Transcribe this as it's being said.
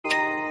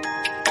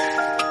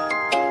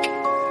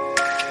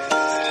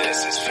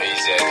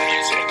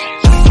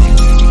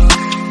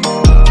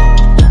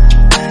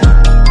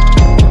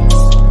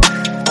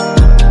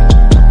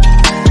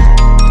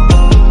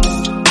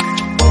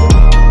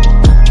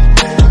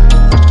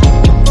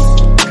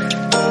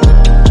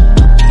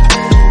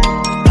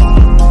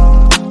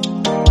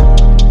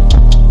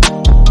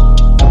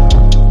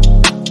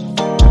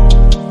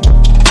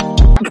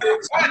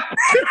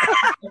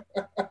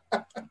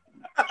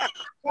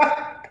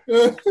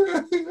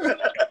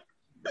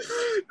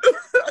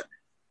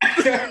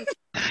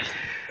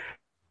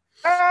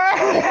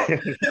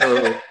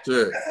Oh,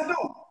 shit.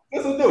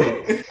 This will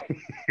do.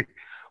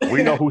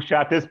 We know who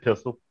shot this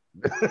pistol.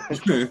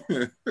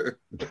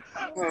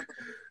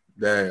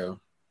 Damn.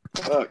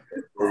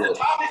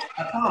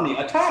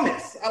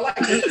 Atomics. I like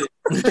this shit.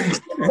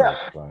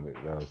 That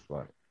was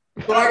funny.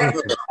 So I got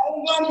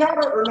home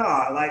gunpowder or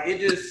not? Like it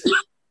just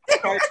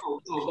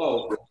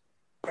go.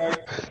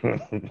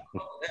 Okay.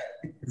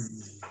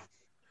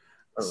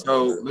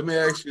 So let me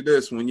ask you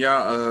this: when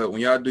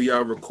y'all do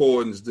y'all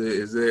recordings,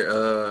 is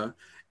there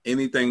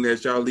anything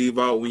that y'all leave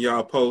out when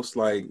y'all post,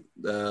 like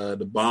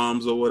the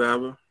bombs or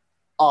whatever?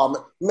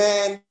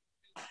 Man,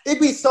 it'd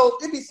be so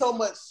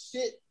much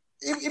shit.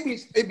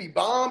 It'd be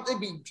bombs. It'd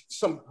be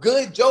some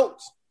good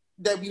jokes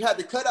that we had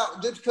to cut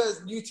out just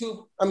because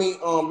YouTube. I mean,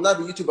 not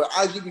the YouTube, but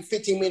IG be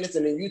 15 minutes,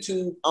 and then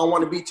YouTube. I don't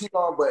want to be too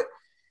long, but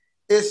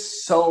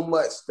it's so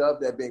much stuff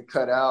that been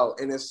cut out,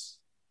 and it's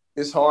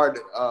hard.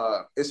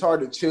 It's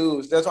hard to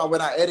choose. That's why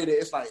when I edit it,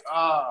 it's like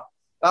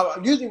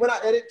usually when I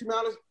edit, to be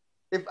honest,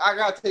 if I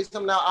gotta take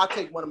something out, I'll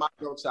take one of my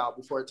jokes out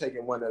before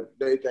taking one of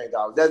their things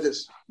out. That's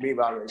just me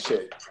about it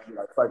shit. I'm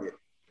like, fuck it.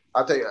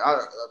 I'll take it.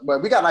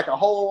 But we got like a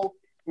whole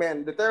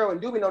man. The Thero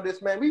and Doobie know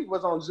this, man. We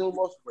was on Zoom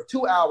for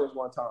 2 hours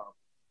one time.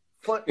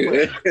 Fun,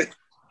 2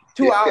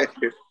 hours,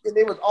 and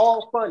it was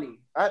all funny.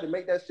 I had to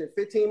make that shit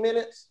 15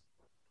 minutes.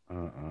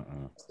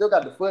 Still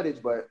got the footage,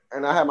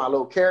 and I had my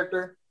little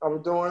character I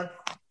was doing.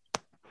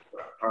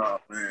 Oh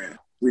man,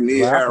 we need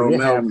Harold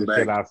Melvin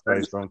back. I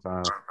say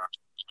sometimes.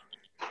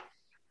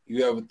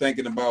 You ever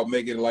thinking about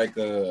making like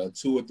a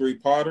 2 or 3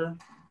 parter?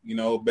 You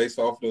know, based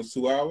off those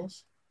 2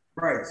 hours.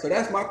 Right. So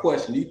that's my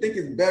question. Do you think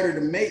it's better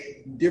to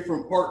make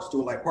different parts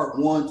to it, like part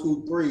 1,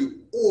 2, 3,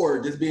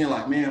 or just being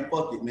like, man,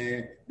 fuck it,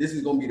 man. This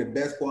is gonna be the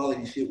best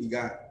quality shit we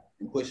got,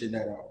 and pushing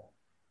that out.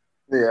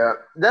 Yeah,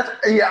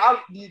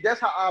 that's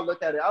how I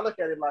look at it. I look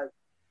at it like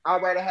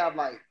I'd rather have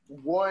like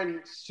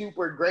 1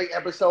 super great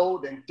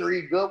episode than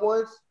 3 good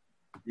ones.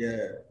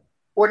 Yeah.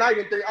 Or not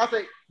even 3. I'll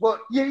say, well,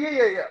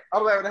 yeah.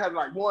 I'd rather have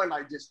like 1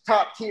 like just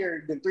top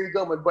tier than 3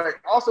 good ones. But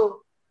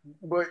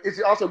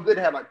it's also good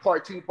to have like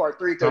part 2, part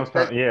 3.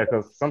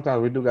 Because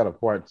sometimes we do got a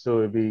part 2.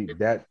 It'd be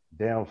that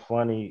damn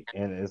funny,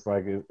 and it's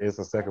like it's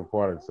a second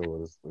part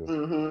to it.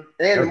 And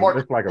the more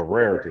it's like a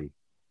rarity.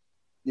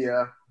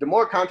 Yeah, the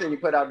more content you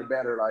put out, the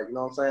better. Like, you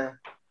know what I'm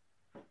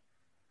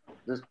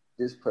saying?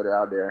 Just put it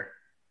out there.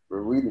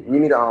 We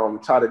need to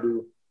try to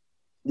do.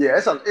 Yeah,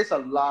 it's a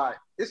lot.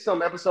 It's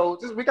some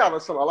episodes. We got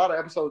a lot of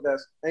episodes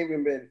that's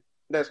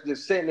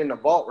just sitting in the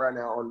vault right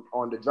now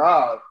on the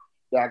drive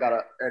that I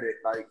gotta edit.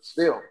 Like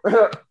still.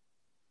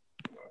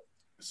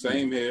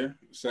 Same here.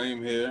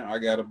 I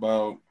got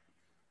about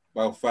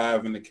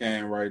 5 in the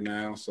can right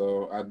now,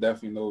 so I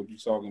definitely know what you're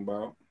talking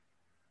about.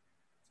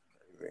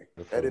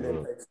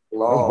 Editing takes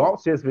long.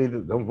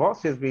 Them vault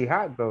shits be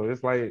hot though.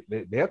 It's like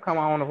they'll come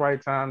on the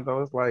right time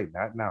though. It's like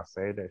not now.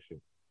 Say that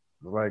shit.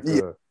 It's like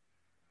you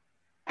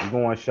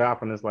going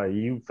shopping. It's like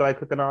you feel like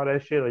cooking all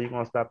that shit, or you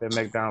gonna stop at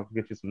McDonald's to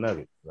get you some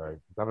nuggets. Right?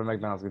 Stop at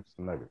McDonald's to get you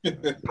some nuggets.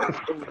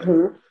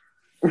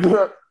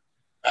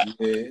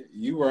 Yeah,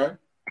 you right.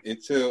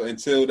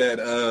 Until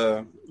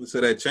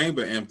that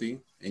chamber empty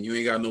and you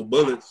ain't got no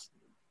bullets.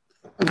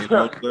 You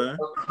know what I'm saying?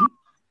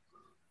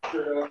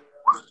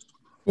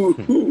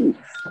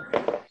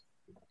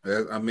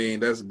 I mean,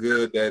 that's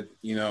good that,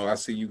 you know, I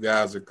see you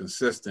guys are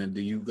consistent.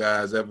 Do you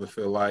guys ever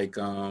feel like,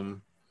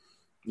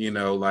 you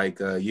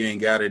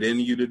ain't got it in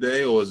you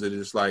today? Or is it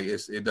just like,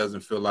 it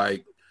doesn't feel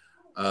like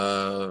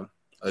a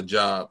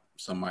job,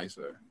 some might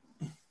say?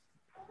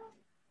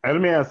 Hey, let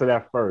me answer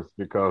that first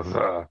because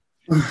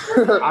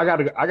I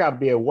gotta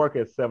be at work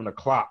at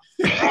 7:00,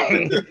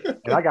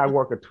 and I gotta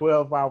work a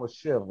 12-hour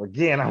shift.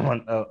 Again, I'm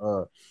on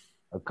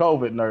a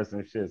COVID nurse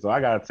and shit, so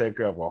I gotta take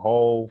care of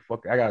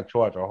I gotta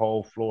charge a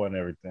whole floor and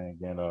everything,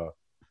 and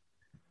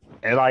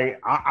like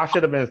I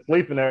should have been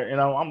sleeping there. You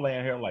know, I'm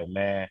laying here like,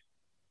 man,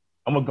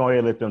 I'm gonna go ahead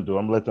and let them do it.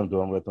 I'm gonna let them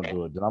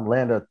do it. Then I'm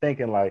laying there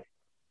thinking like,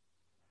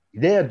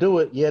 they'll do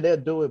it. Yeah, they'll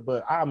do it,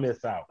 but I'll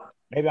miss out.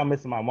 Maybe I'm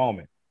missing my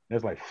moment. And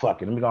it's like,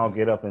 fuck it. Let me go and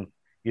get up and,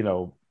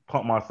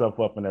 pump myself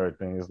up and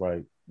everything. It's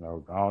like,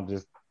 I'll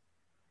just,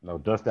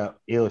 dust that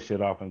ill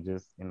shit off and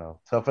just,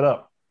 tough it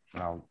up.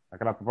 Knock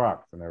it out the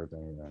box and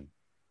everything. And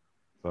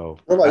so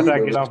after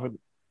I get off it,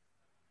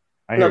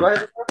 go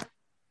ahead.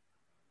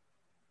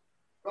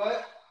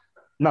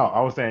 No, I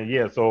was saying,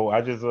 yeah. So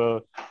I just,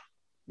 I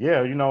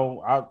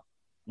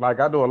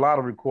do a lot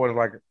of recordings.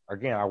 Like,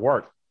 again, I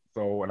work.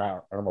 So when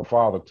I'm a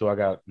father too, I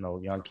got,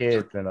 young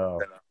kids. And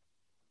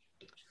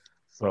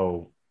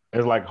so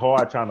it's like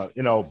hard trying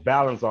to,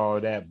 balance all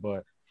of that.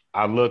 But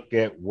I look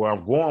at where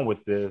I'm going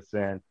with this,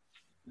 and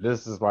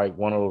this is like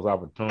one of those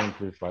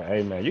opportunities. Like,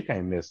 hey man, you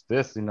can't miss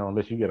this,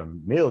 unless you get a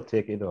meal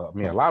ticket or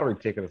a lottery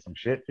ticket or some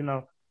shit.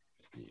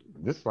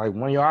 This is like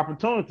one of your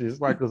opportunities.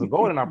 It's like it's a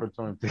golden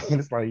opportunity.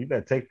 It's like you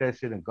better take that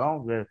shit and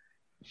go there,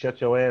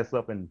 shut your ass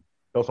up and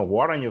throw some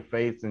water in your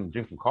face and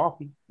drink some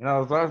coffee.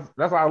 So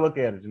that's how I look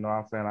at it. You know what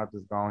I'm saying? I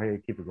just go ahead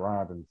and keep it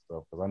grinding and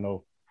stuff because I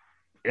know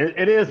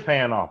it is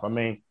paying off. I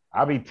mean,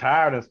 I'll be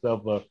tired and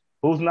stuff, but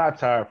who's not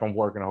tired from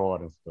working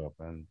hard and stuff?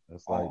 And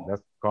it's like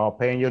that's called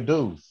paying your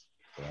dues.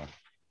 So,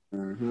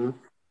 that's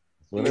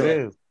what it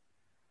is.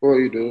 What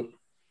you do?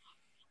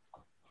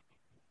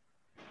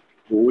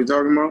 What we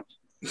talking about?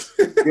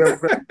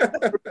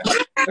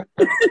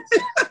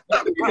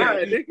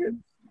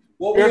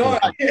 What we are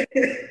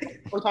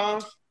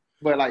sometimes,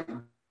 but like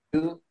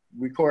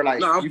record like.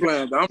 No, I'm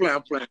playing. No, I'm playing.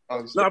 No, I'm playing.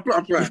 No,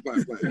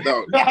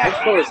 of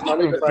course. That's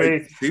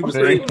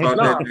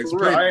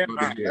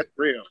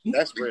real.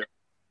 That's real.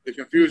 The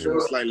confusion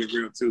was slightly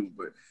real too,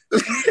 but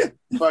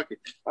fuck it.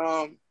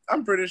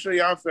 I'm pretty sure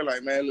y'all feel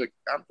like, man, look,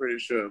 I'm pretty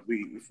sure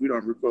if we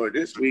don't record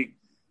this week,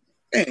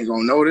 they ain't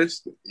gonna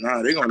notice.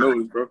 Nah, they gonna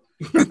notice, bro.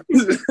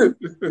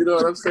 You know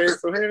what I'm saying?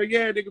 So hell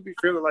yeah, they could be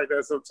feeling like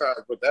that sometimes,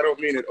 but that don't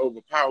mean it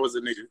overpowers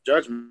a nigga's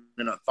judgment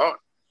or thought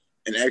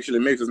and actually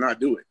makes us not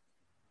do it.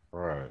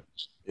 Right.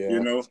 Yeah.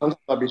 Sometimes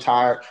I'll be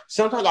tired.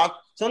 Sometimes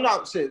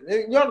shit,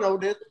 y'all know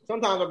this.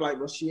 Sometimes I'm like,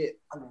 well shit,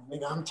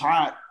 nigga, I'm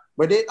tired.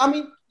 But then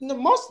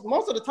most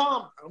of the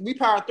time we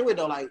power through it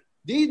though. Like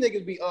these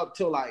niggas be up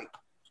till like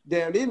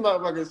damn these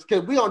motherfuckers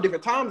because we on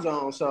different time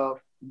zones, so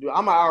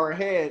I'm an hour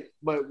ahead,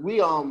 but we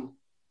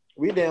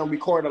damn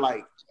record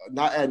like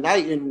not at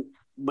night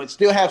but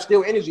still have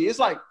energy. It's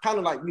like kind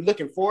of like we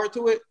looking forward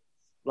to it.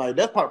 Like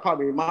that's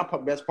probably my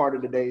best part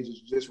of the days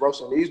is just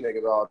roasting these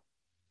niggas all.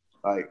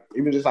 Like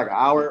even just like an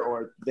hour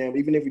or damn,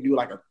 even if we do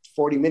like a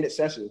 40-minute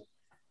session,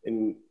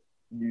 and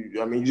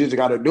you just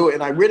got to do it,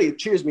 and like really it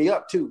cheers me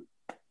up too.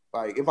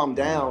 Like if I'm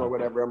down or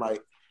whatever, I'm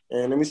like,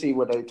 and let me see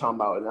what they talking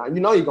about. And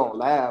you're gonna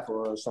laugh, or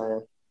what I'm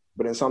saying.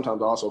 But then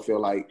sometimes I also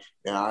feel like,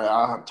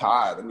 I'm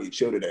tired. I need to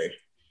chill today.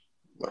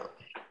 But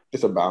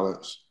it's a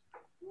balance.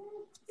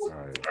 All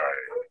right.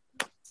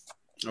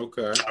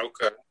 Okay.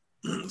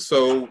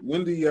 So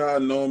when do y'all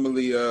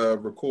normally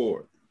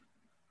record?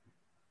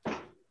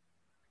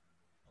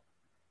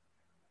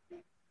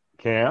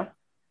 Cam?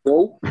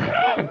 Go.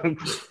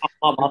 This is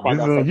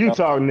when you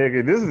talk,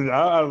 nigga. This is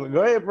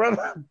go ahead,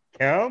 brother.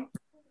 Cam?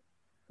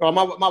 Oh,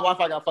 my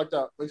Wi-Fi got fucked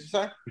up. What'd you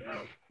say?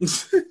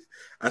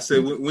 I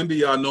said, when do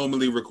y'all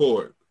normally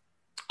record?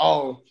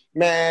 Oh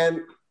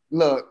man,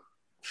 look,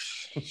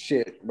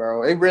 shit,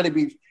 bro. It really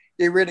be,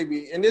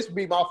 and this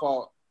be my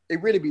fault.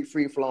 It really be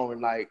free flowing.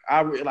 Like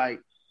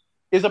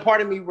it's a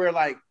part of me where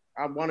like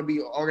I want to be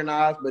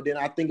organized, but then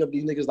I think of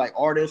these niggas like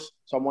artists,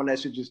 so I want that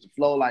shit just to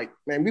flow. Like,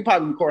 man, we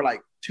probably record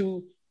like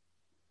 2.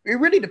 It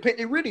really depends.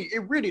 It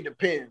really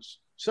depends.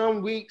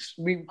 Some weeks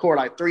we record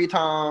like 3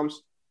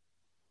 times.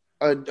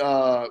 And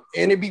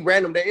it be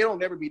random. It don't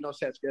never be no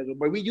set schedule,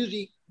 but we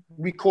usually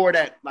record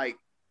at like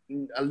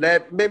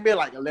 11, maybe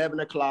like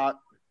 11 o'clock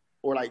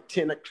or like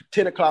 10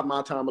 o'clock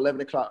my time,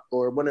 11 o'clock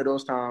or one of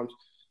those times.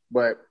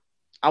 But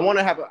I want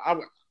to have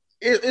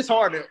it's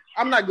hard to.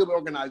 I'm not good with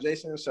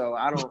organization, so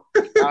I've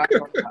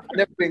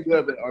never been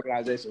good with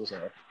organization.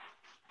 So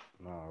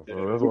no,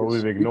 so that's why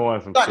we've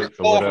ignoring some shit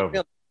or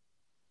whatever.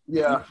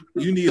 Yeah,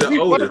 you need an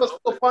Otis. What was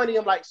so funny?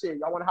 I'm like, shit,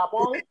 y'all want to hop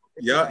on?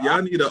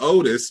 Y'all need an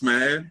Otis,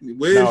 man.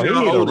 Where's no, he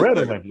your need Otis? A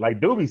Ritalin, like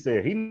Doobie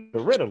said. He needs a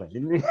Ritalin.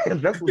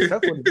 that's what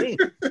it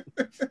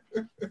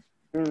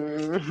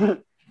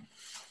means.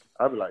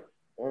 I'd be like,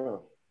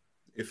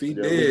 if he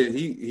did,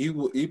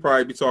 he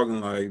probably be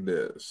talking like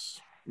this.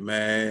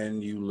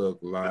 Man, you look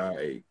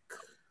like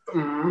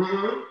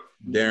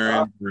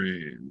Darren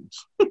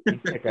Brands.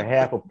 Take a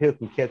half a pill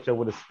and catch up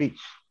with a speech.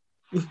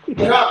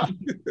 Yeah.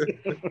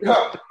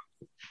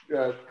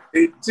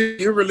 Hey,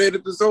 you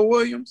related to Zoe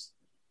Williams?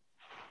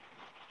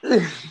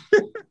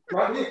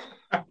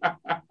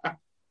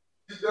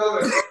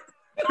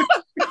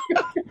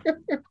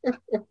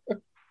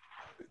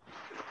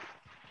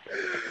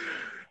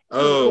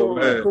 Oh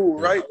man, cool,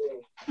 right?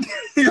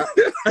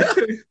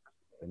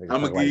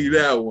 I'm gonna give you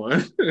that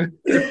one.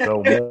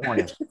 So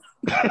morning.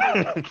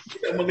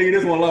 I'm gonna leave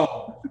this one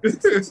alone.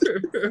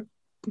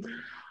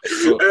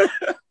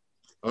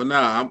 Oh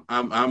no,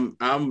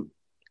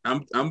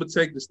 I'm gonna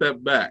take the step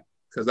back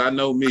because I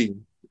know me.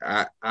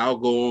 I'll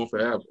go on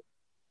forever.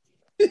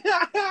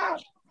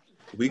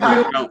 We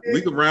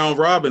can round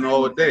robin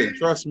all day.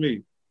 Trust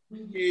me.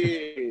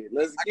 Yeah,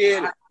 let's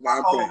get it. Nah,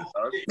 I'm playing.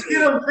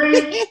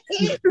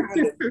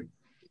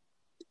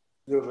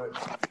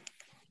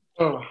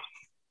 Oh.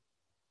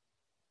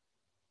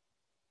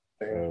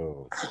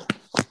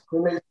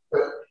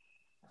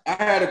 I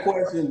had a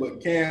question,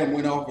 but Cam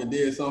went off and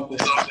did something.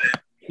 I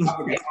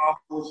forgot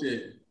all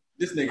shit.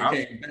 This nigga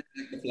came back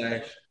like the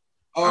Flash.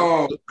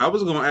 Oh, I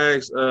was gonna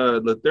ask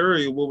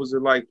Letheria, what was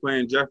it like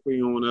playing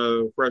Jeffrey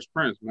on Fresh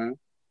Prince, man?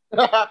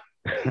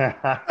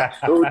 I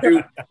told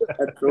you,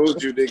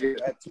 nigga.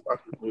 I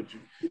told you.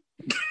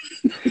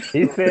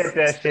 He said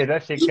that shit.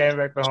 That shit came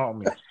back to haunt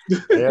me.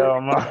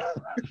 Hell no.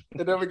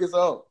 It never gets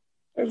old.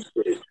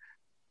 Okay,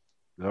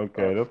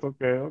 that's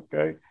okay.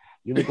 Okay.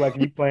 You look like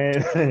you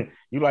playing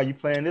you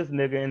playing this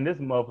nigga in this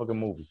motherfucking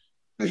movie.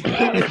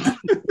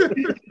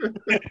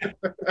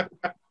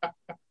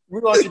 We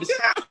want you to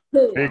stop.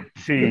 Big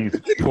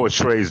T's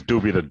portrays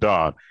Doobie the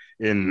Don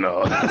in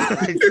the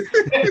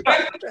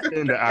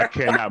I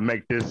Cannot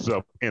Make This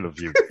Up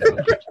interview.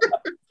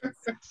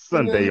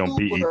 Sunday on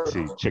BET.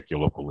 Check your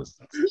local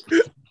listings.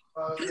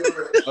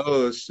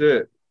 Oh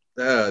shit.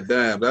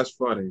 Damn, that's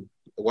funny.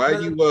 Why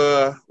you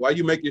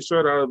make your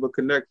shirt out of a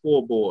Connect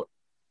 4 board?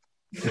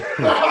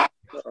 Because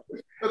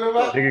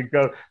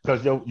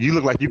you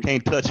look like you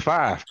can't touch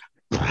 5.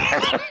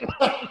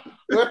 I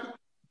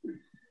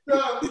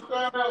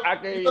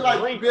can't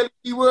like Billy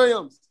D.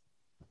 Williams.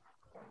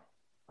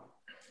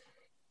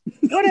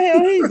 Where the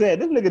hell he's at?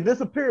 This nigga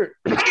disappeared.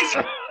 This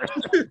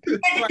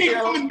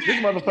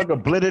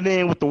motherfucker blended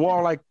in with the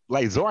wall like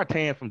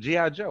Zartan from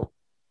G.I. Joe.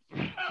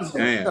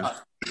 Damn.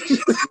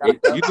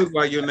 You look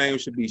like your name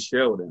should be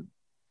Sheldon.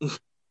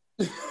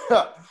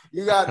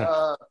 You got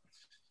I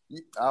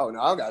don't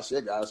know. I don't got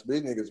shit, guys.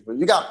 These niggas, but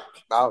you got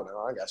I don't know.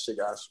 I ain't got shit,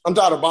 guys. I'm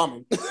tired of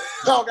bombing. I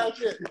don't got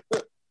shit.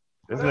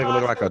 This nigga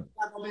look like a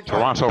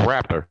Toronto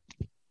Raptor.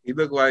 He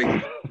look like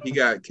he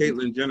got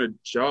Caitlyn Jenner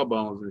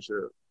jawbones and shit.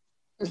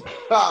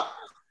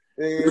 Yeah,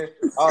 I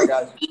don't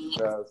got shit,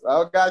 guys. I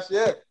don't got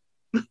shit.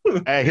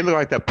 Hey, he look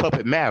like that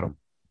puppet madam.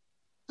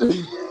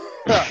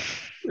 That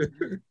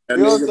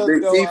nigga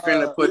Big T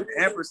finna put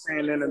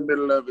ampersand in the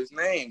middle of his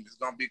name. It's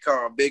gonna be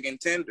called Big and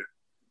Tender.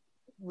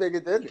 Big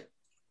and Tender.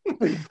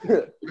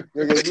 That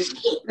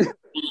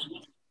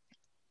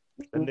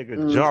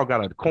nigga jaw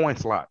got a coin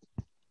slot.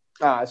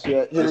 Ah,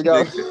 shit. Here we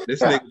go.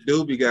 This nigga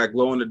Doobie got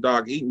glow in the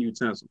dark eating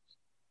utensils.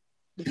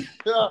 You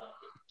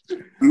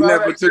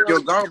never took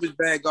your garbage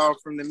bag off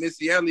from the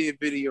Missy Elliott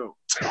video.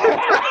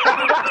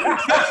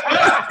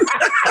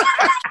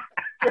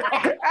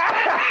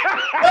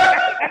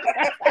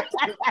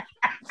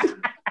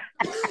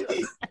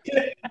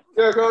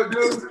 There go,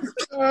 dude.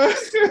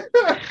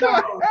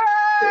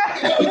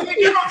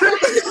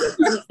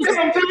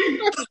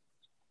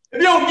 If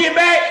you don't get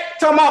back,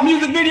 talking about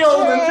music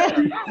videos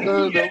and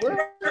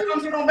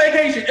shit on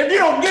vacation. If you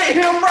don't get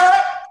him, bro.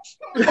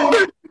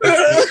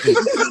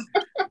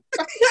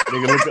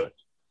 Nigga, look up.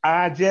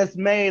 I just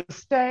made a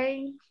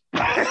stain.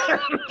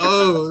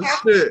 Oh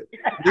shit!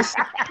 This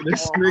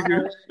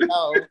nigga.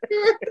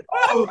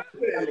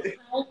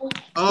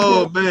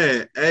 Oh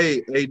man!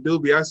 Hey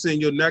Doobie, I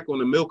seen your neck on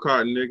the milk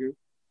carton, nigga.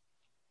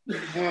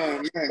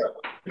 Oh man!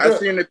 I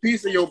seen a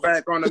piece of your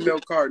back on the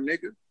milk carton,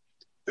 nigga.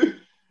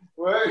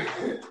 What?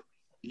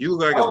 You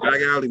look like a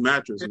back alley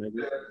mattress,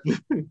 nigga.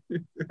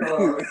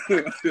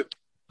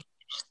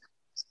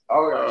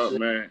 Oh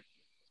man!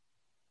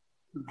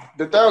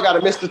 The third got a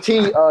Mr. T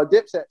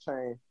Dipset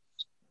chain.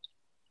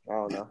 I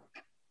don't know.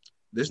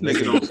 This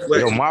nigga don't sweat.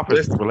 Your mouth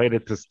is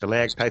related to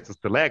stalactites and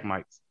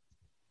stalagmites.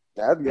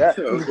 That's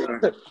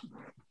good.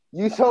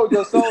 You sold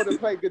your soul to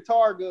play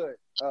guitar good.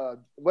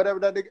 Whatever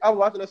that nigga. I was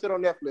watching that shit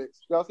on Netflix.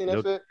 Y'all seen that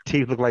Your shit?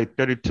 teeth look like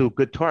 32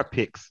 guitar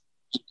picks.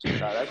 Nah,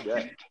 that's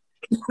good.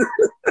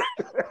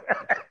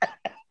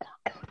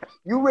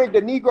 You rigged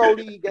the Negro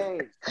League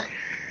game.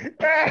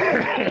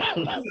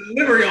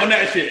 Delivery on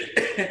that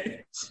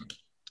shit.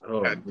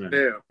 Oh man,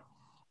 Damn.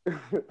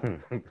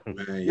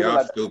 man,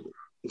 y'all stupid.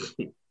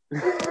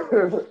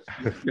 That's what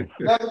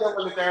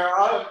I'm saying.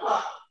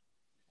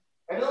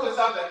 And it was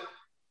something.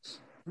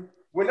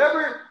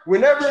 Whenever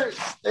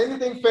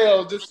anything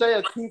fails, just say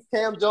a Keith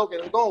Cam joke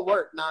and it's gonna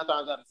work 9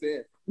 times out of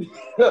 10.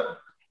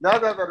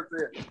 9 times out of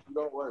 10, it's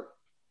gonna work.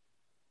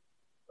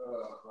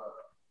 Oh, wow.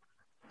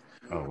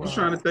 I was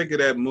trying to think of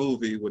that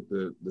movie with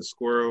the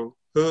squirrel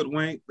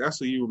Hoodwink.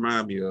 That's what you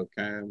remind me of,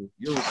 Cam.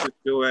 You don't sit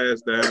your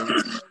ass down.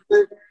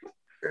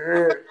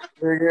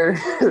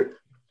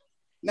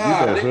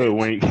 Nah, You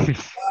Hoodwink.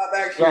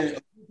 action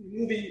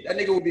movie. That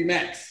nigga would be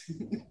Max.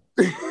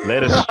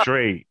 Led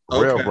astray,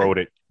 Okay.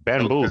 railroaded,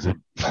 bamboozled,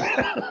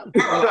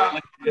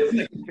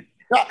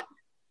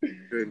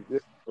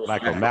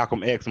 like a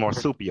Malcolm X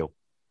marsupial.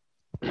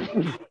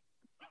 You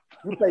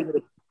play with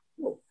it.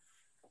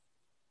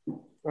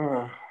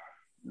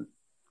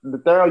 The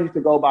Thorough used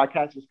to go by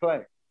Cassius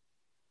Clay.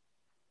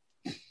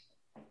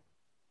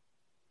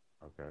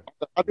 Okay.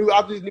 I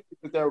just knew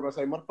the Thorough was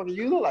gonna say, "Motherfucker,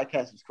 you look like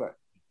Cassius Clay."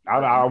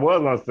 I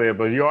was gonna say it,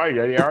 but you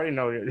already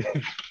know it.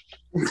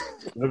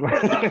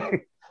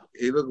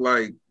 He looked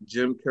like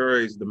Jim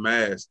Carrey's The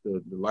Mask,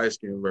 the light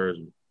skinned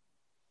version.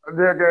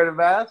 They're the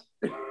mask.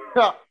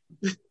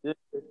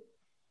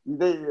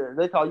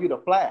 They call you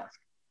the Flask.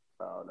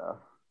 Oh no.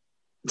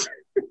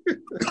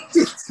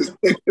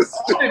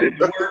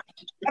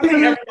 I think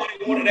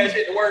everybody wanted that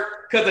shit to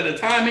work because of the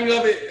timing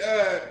of it.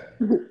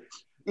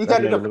 He That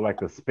tried to nigga look like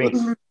the Sphinx.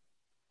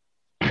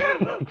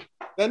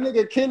 That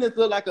nigga Kenneth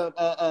look like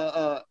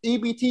a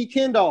EBT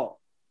Ken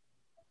doll.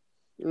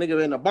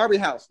 Nigga in a Barbie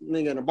house.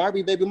 Nigga in a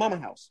Barbie baby mama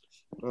house.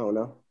 I don't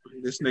know.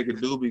 This nigga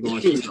Doobie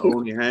gonna shoot the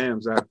only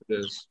hams after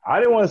this. I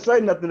didn't want to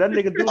say nothing. That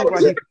nigga do look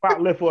like he's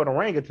spot lift for an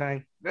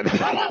orangutan.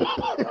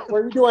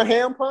 Were you doing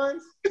ham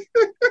puns?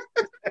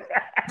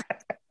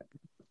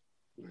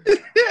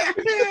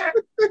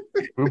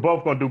 We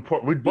both gonna do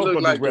pork. We both Look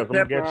gonna like do the ribs.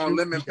 I'm pepper gonna on get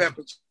lemon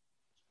pepper.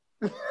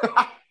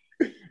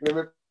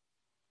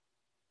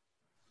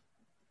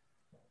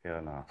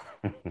 Hell no.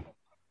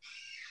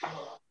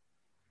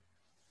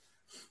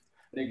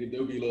 Nigga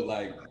Doobie look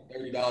like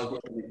 $30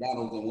 worth of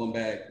McDonald's in one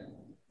bag.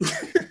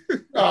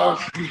 Oh.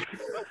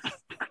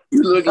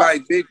 You look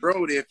like Big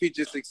Brody if he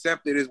just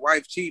accepted his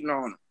wife cheating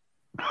on him.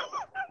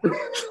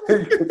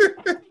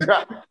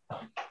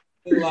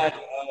 Like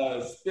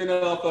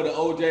spin-off of the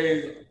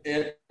OJ's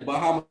at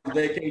Bahamas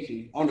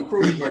vacation on the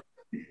cruise.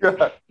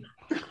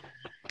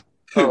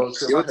 Oh,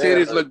 shit, Your my head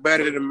titties hurt. look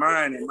better than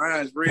mine, and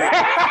mine's red.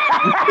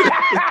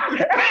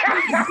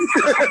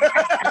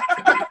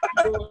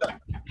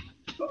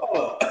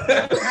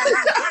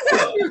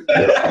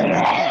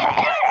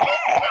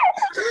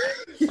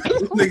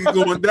 This nigga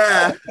gonna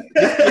die.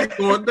 This nigga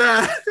gonna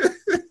die.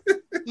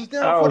 He's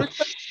down for Oh the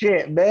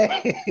shit,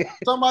 man!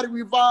 somebody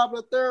revive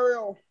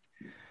Ethereum.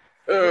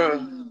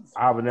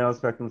 I would never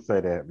expect him to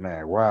say that,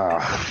 man. Wow.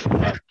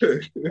 My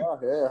head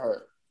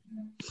hurt.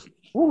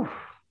 Whew.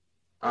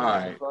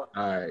 All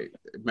right,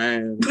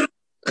 man.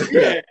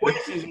 Yeah,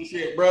 questions and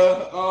shit,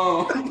 bro.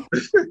 All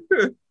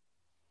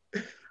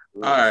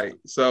right,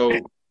 so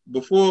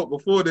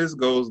before this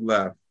goes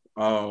left,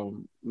 I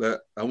want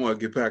to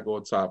get back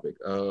on topic.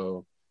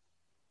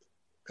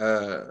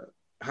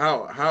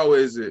 How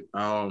is it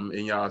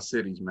in y'all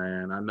cities,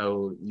 man? I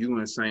know you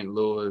in St.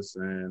 Louis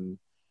and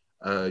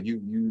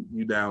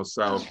you down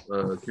south,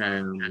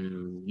 Cam,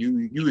 and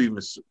you even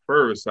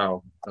further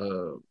south,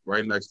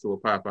 right next to a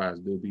Popeyes,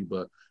 Doobie.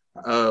 But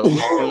what's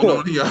going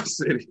on in y'all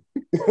city?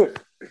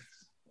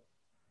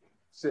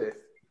 Shit.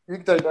 You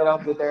can take that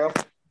off the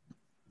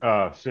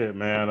damn. Shit,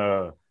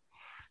 man.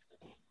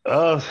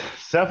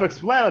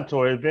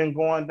 Self-explanatory. It's been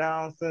going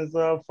down since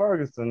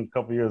Ferguson a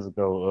couple years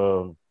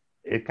ago.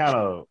 It kind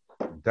of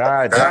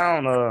died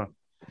down.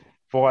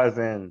 Far as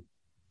in,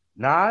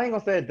 I ain't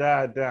gonna say it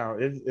died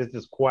down. It's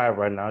just quiet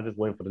right now. I'm just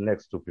waiting for the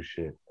next stupid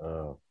shit.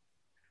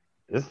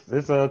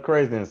 It's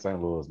crazy in St.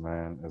 Louis,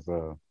 man.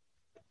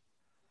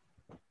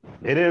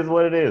 It is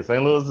what it is.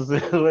 St. Louis is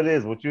what it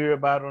is. What you hear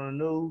about on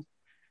the news,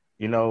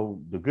 you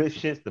know, the good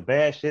shits, the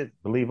bad shits,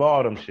 believe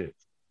all them shits.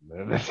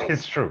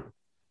 It's true.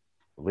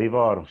 Believe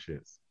all them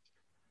shits.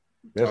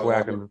 That's why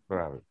I can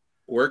describe it.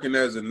 Working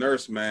as a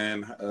nurse,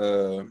 man,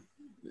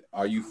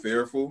 are you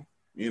fearful?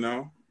 You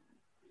know?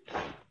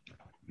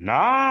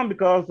 Nah,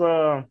 because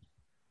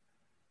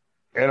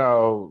you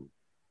know,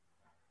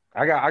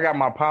 I got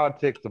my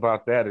politics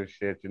about that and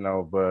shit, you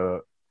know,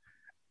 but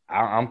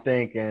I'm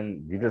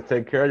thinking you just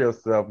take care of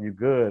yourself, you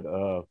good.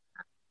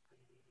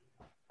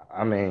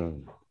 I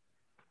mean,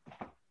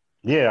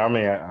 yeah, I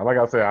mean, like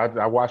I said,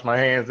 I wash my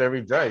hands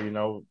every day, you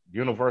know,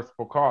 universal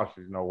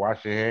precautions, you know,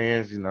 wash your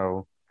hands, you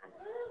know,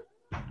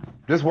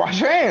 just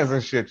wash your hands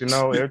and shit, you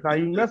know. Every time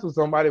you mess with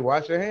somebody,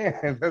 wash your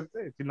hands. That's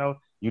it, you know.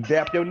 You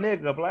dap your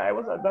nigga up, like, hey,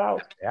 what's up,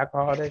 dog?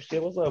 Alcohol, that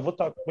shit. What's up? What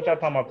y'all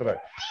talking about today?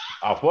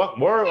 Oh, fuck,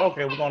 word?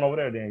 Okay, we're going over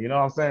there then. You know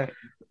what I'm saying?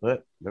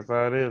 But that's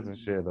how it is and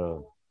shit.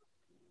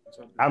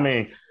 I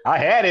mean, I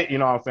had it, you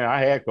know what I'm saying?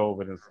 I had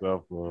COVID and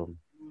stuff. You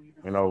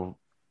know,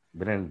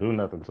 but didn't do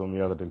nothing to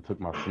me other than took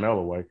my smell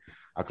away.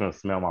 I couldn't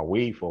smell my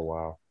weed for a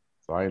while,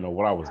 so I didn't know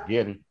what I was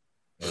getting.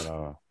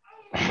 And,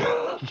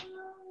 I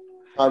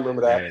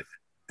remember that.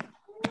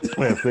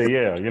 So,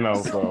 yeah, you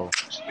know, so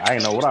I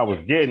didn't know what I was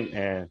getting,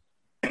 and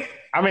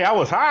I mean, I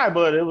was high,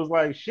 but it was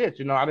like shit,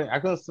 you know. I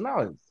couldn't smell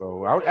it,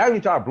 so I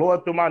even tried to blow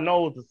it through my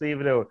nose to see if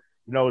it, you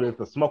know, if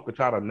the smoke could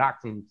try to knock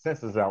some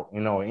senses out,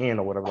 you know, in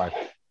or whatever. Like,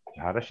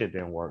 nah, that shit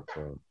didn't work.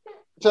 So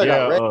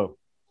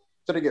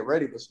Should get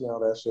ready to smell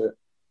that shit.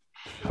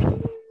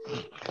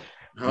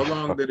 How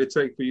long did it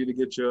take for you to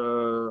get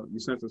your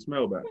sense of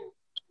smell back?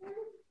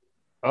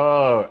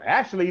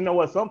 Actually, you know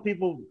what? Some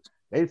people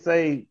they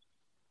say,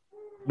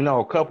 you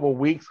know, a couple of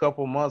weeks,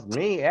 couple of months.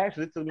 Me,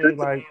 actually, it took me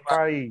like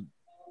probably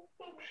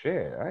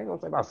shit. I ain't gonna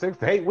say about 6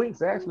 to 8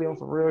 weeks actually on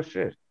some real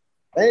shit.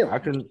 Damn. I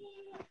couldn't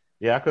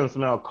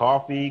smell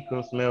coffee.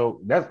 Couldn't smell.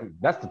 That's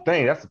the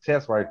thing. That's the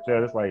test right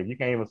there. It's like if you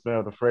can't even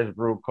smell the fresh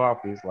brewed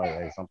coffee, it's like,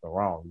 hey, something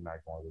wrong. You're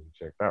not going to get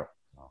checked out.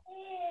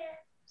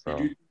 So.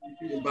 Did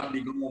you was about to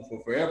be going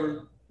for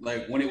forever?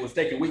 Like when it was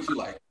taking weeks, you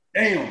like,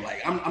 damn,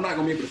 like I'm not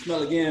gonna be able to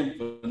smell again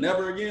for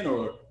never again,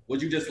 or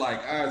was you just like,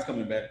 it's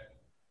coming back?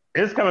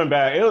 It's coming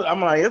back.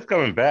 I'm like, it's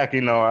coming back. You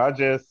know,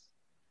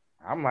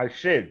 I'm like,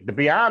 shit. To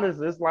be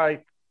honest, it's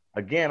like,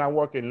 again, I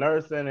work in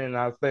nursing and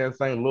I stay in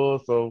St.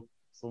 Louis, so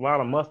it's a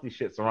lot of musty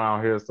shits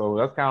around here. So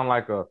that's kind of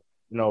like a,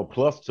 you know,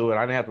 plus to it.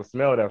 I didn't have to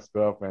smell that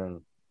stuff,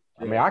 and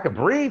I mean, I could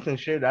breathe and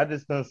shit. I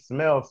just couldn't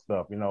smell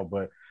stuff, you know.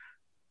 But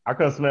I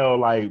couldn't smell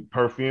like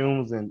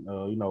perfumes and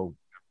you know,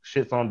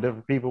 shits on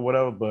different people,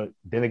 whatever. But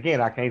then again,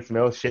 I can't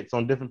smell shits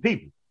on different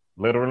people,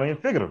 literally and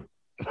figuratively.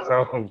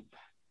 So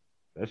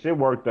that shit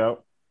worked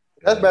out.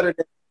 That's better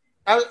than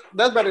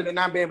That's better than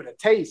not being able to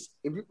taste.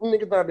 If you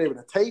niggas not be able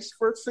to taste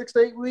for 6 to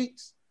 8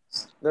 weeks,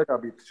 that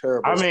gotta be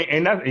terrible. I mean,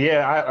 and that's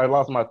I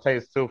lost my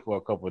taste too for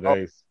a couple of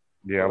days.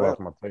 Yeah, I lost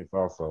my taste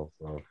also.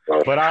 So,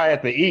 but I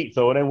had to eat,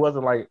 so it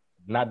wasn't like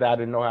not that I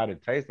didn't know how to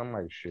taste. I'm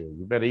like, shit,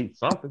 you better eat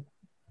something.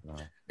 No.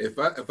 If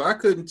I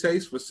couldn't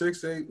taste for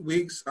 6 to 8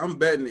 weeks, I'm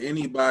betting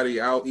anybody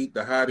I'll eat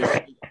the hottest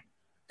shit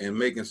and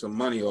making some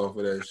money off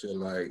of that shit.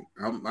 Like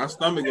my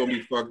stomach gonna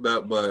be fucked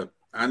up, but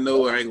I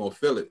know I ain't gonna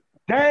feel it.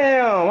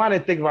 Damn, I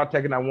didn't think about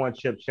taking that one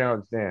chip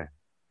challenge then.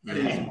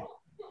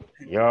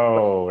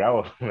 Yo, that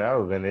was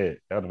been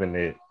it. That would have been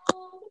it.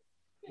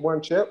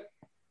 One chip?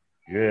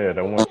 Yeah,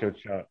 the one chip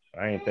challenge.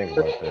 I ain't think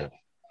about that.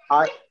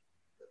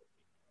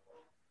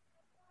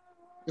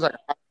 It's like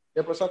a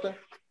chip or something?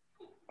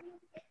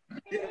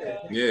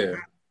 Yeah.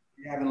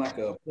 You're having like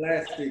a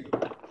plastic.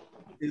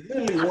 It's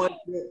literally one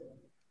chip.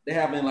 They're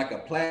having like a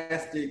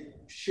plastic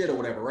shit or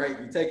whatever, right?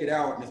 You take it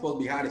out and it's supposed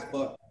to be hot as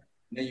fuck.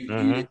 And then you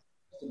eat it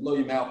to blow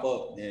your mouth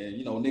up,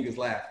 and niggas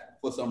laugh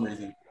for some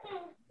reason.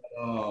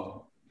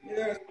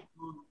 Yeah.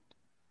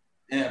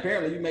 And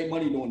apparently you make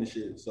money doing this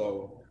shit.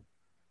 So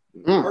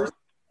first,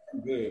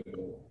 good.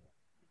 Bro.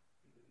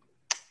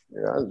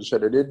 Yeah, I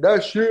should have did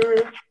that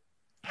shit.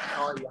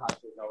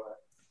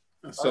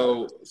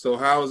 So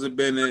how has it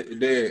been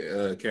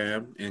there,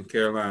 Cam, in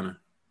Carolina?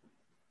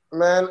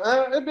 Man,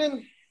 it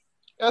been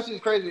actually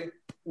crazy.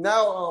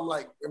 Now,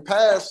 like in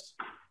past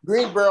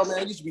Greensboro, man,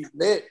 it used to be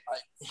lit.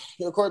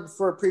 Like, of course,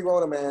 before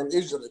pre-Rona, man, it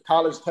was just a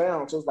college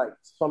town. So it's like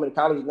so many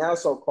colleges. Now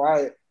it's so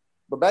quiet.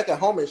 But back at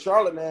home in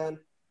Charlotte, man,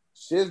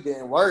 shit's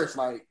getting worse.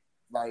 Like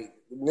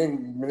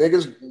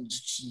niggas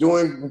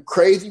doing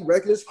crazy,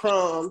 reckless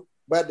crime.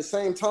 But at the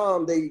same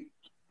time, they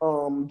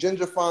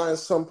gentrifying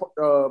some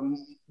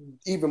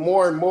even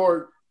more and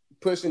more,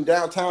 pushing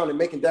downtown and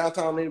making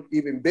downtown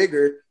even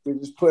bigger. They're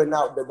just putting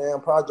out the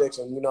damn projects,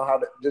 and you know how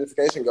the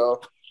gentrification goes.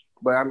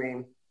 But I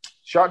mean,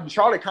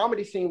 Charlotte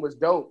comedy scene was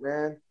dope,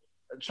 man.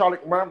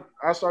 Charlotte, when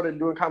I started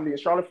doing comedy in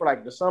Charlotte for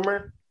like the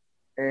summer,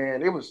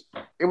 and it was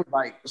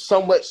like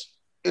so much.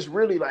 It's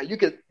really like you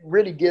could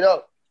really get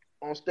up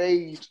on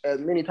stage as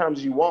many times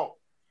as you want,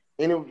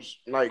 and it was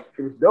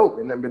dope.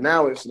 And then, but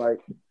now it's like,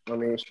 I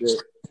mean, shit,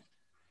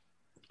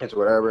 it's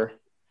whatever.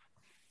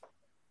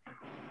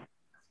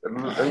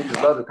 I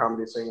just love the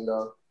comedy scene,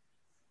 though.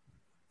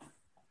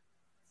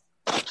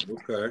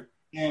 Okay.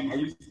 Are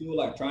you still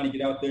like trying to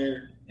get out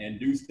there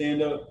and do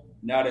stand up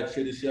now that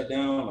shit is shut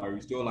down? Are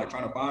you still like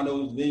trying to find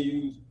those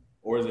venues,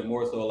 or is it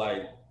more so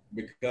like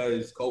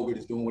because COVID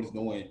is doing what it's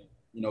doing,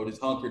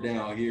 just hunker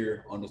down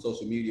here on the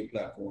social media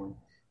platform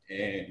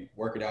and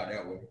work it out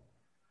that way?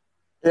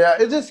 Yeah,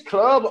 it's this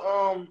club.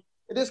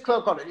 This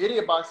club called the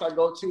Idiot Box I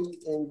go to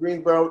in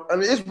Greensboro. I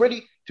mean, it's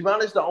really, to be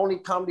honest, the only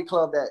comedy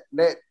club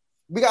that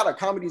we got a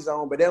comedy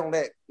zone, but they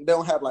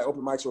don't have like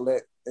open mics or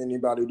let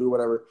anybody do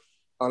whatever,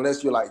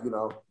 unless you're like,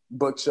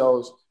 book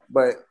shows.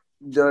 But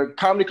the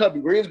comedy club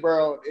in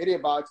Greensboro,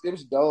 Idiot Box, it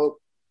was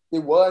dope. It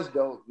was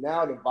dope.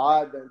 Now the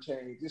vibe done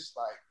changed. It's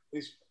like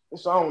it's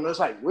on. It's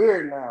like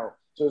weird now.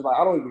 So it's like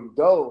I don't even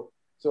go.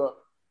 So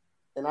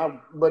I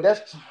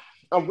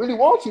really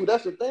want to.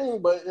 That's the thing.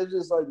 But it's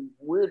just like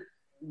weird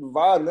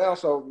vibe now.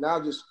 So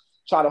now just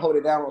try to hold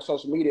it down on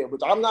social media.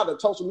 But I'm not a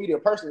social media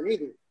person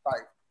either.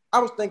 Like I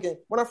was thinking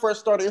when I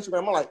first started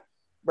Instagram, I'm like,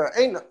 bro,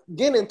 ain't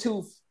getting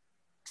to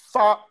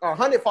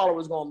 100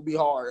 followers gonna be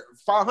hard.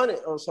 500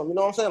 or something. You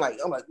know what I'm saying? Like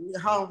I'm like,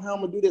 how I'm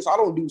gonna do this? I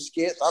don't do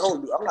skits.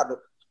 I'm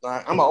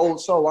an old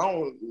soul. I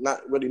don't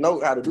not really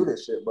know how to do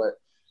this shit. But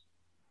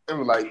it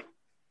was like,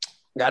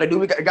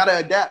 gotta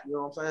adapt. You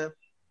know what I'm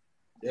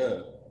saying?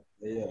 Yeah.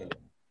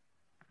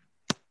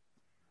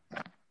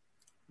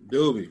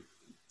 Doobie,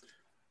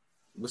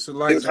 what's it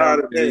like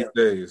these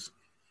days?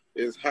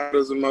 It's hot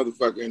as a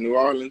motherfucker in New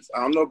Orleans. I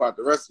don't know about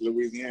the rest of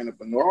Louisiana,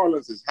 but New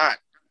Orleans is hot.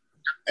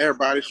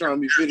 Everybody's showing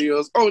me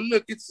videos. Oh,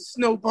 look, it's a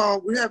snowball.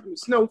 We're having a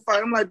snow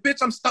fight. I'm like,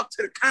 bitch, I'm stuck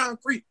to the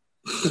concrete.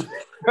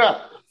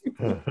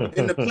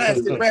 In the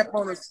plastic wrap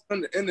on the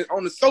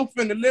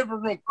sofa in the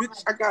living room.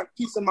 Bitch, I got a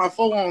piece of my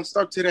forearm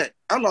stuck to that.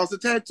 I lost a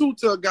tattoo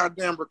to a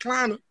goddamn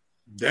recliner.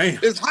 Damn.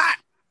 It's hot.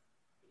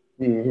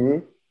 Mm-hmm.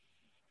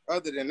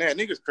 Other than that,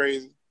 niggas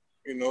crazy,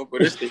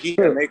 but it's the heat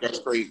that make us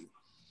crazy.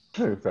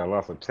 I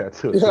lost a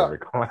tattoo to a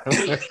recliner.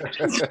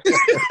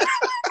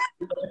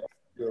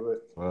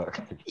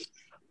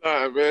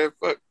 Nah, man,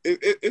 fuck.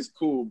 It's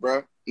cool,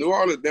 bro. New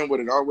Orleans been what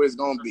it always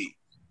gonna be.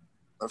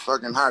 A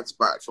fucking hot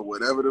spot for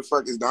whatever the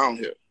fuck is down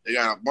here. They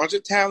got a bunch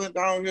of talent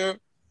down here.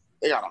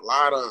 They got a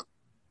lot of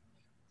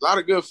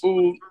good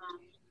food.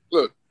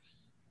 Look.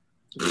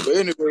 But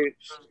anyway,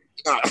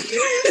 I'm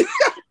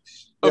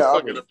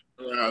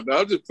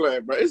just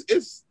playing, bro.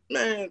 It's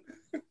man,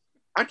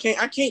 I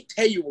can't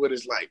tell you what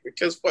it's like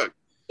because fuck,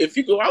 if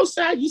you go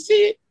outside, you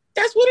see it,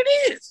 that's what it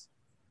is.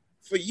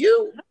 For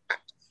you,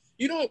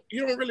 you don't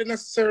really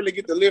necessarily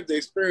get to live the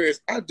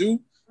experience. I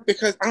do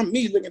because I'm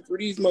me looking through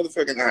these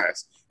motherfucking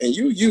eyes, and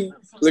you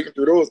looking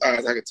through those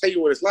eyes. I can tell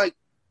you what it's like.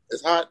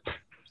 It's hot,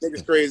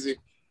 niggas crazy,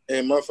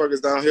 and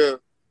motherfuckers down here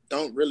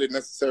don't really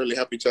necessarily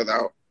help each other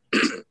out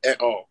at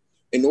all.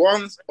 In New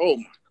Orleans, oh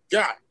my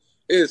God,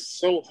 it's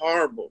so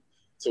horrible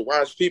to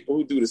watch people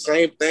who do the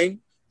same thing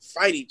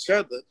fight each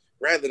other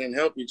rather than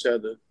help each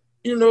other.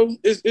 You know,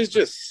 it's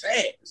just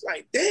sad. It's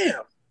like,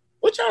 damn,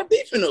 what y'all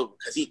beefing over?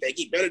 Because he think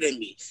he better than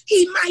me.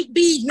 He might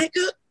be,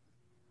 nigga.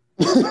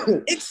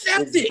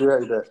 Accept it.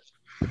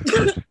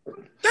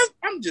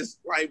 I'm just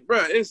like,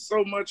 bro, it's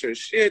so much of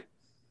shit.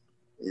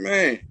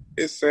 Man,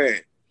 it's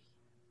sad.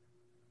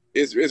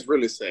 It's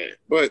really sad.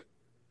 But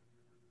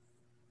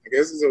I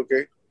guess it's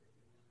okay.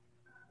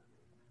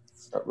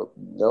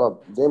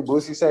 Then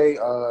Boosie say,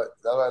 that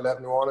I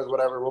left New Orleans,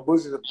 whatever. Well,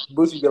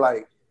 Boosie be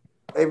like,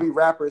 every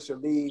rapper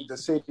should leave the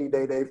city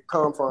they've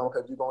come from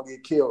because you're gonna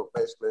get killed,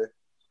 basically.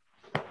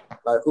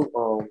 Like,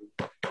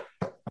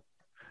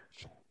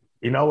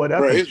 you know what?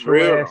 That's some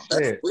true ass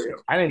shit.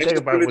 I didn't think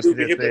about what you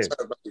just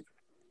said.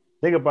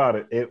 Think about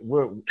it. If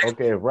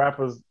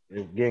rappers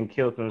is getting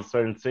killed in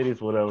certain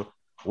cities, whatever,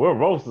 we're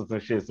roasters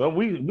and shit. So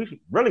we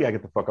really gotta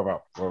get the fuck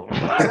about. So.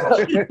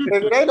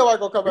 Ain't nobody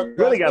gonna come back.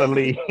 Really gotta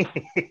leave.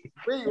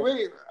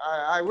 we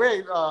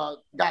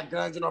got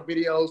guns in our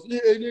videos.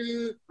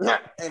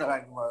 Ain't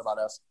nobody gonna worry about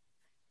us.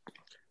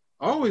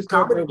 I always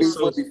talk about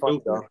so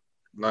stupid.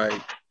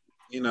 Like,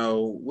 you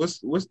know, what's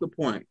the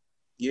point?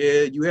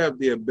 Yeah, you have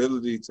the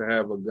ability to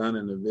have a gun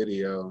in the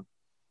video.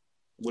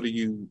 What are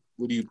you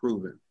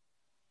proving?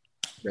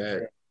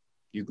 That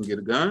you can get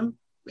a gun?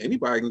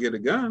 Anybody can get a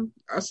gun.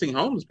 I've seen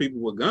homeless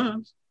people with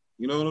guns.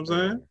 You know what I'm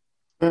saying?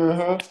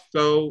 Mm-hmm.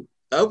 So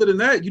other than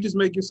that, you just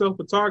make yourself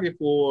a target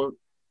for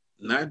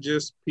not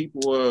just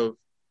people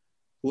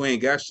who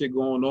ain't got shit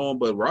going on,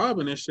 but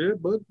robbing and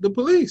shit, but the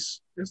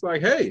police. It's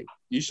like, hey,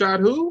 you shot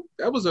who?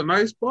 That was a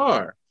nice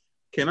bar.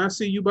 Can I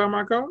see you buy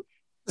my car?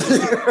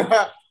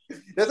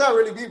 That's not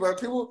really deep, bro.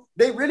 People,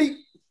 they really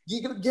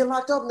get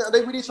locked up now.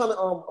 They really trying to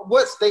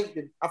what state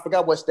I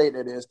forgot what state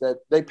it is that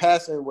they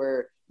passing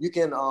where you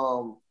can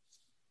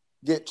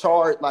get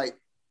charged, like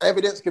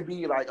evidence could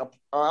be like I'm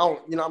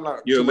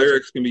not your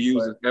lyrics can be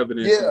used as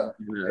evidence.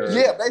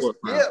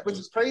 Which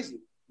is crazy.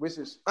 Which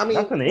is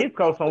that's in the East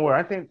Coast somewhere.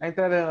 I think ain't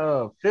that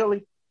in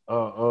Philly?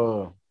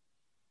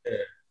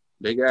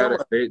 They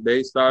got it.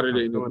 They started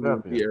it in the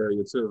DMV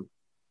area too.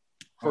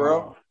 For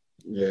real?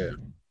 Yeah.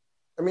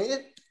 I mean,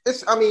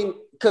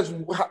 because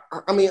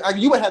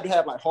you would have to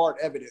have like hard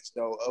evidence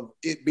though of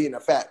it being a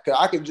fact. Because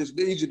I could just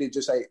easily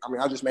just say,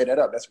 I just made that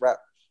up. That's rap.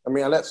 Not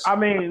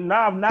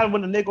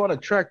when the nigga on the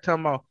track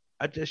talking about,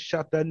 I just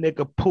shot that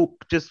nigga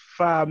poop just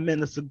 5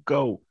 minutes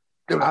ago.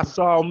 I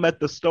saw him at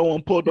the store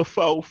and pulled the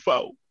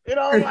fofo. You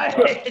know, like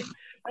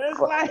it's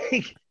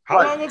like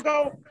how long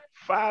ago?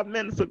 5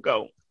 minutes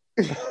ago.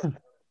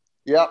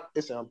 Yep,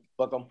 it's him.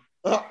 Fuck him.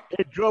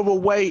 It drove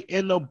away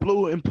in the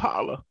blue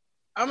Impala.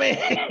 I mean,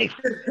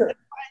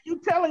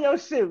 you telling your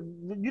shit.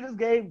 You just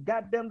gave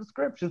goddamn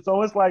description.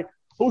 So it's like,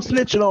 who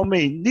snitching on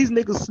me? These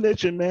niggas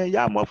snitching, man.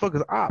 Y'all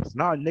motherfuckers ops.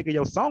 Nah, nigga,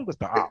 your song was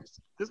the ops.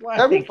 Just like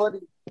that'd be funny.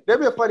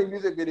 That'd be a funny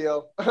music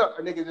video.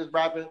 A nigga just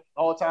rapping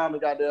all the time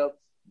and goddamn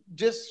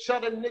just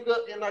shot a nigga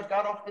and I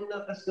got off in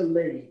the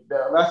lady.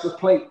 The license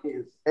plate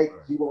is 8.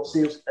 You won't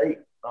see us 8.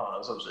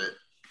 Some shit.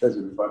 That's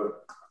really funny.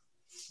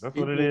 That's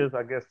what it is,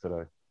 I guess,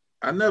 today.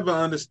 I never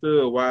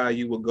understood why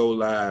you would go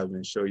live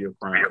and show your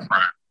crime.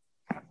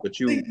 But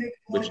you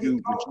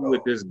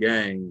with this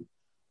gang,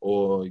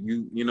 or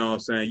you know what I'm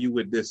saying, you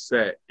with this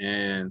set,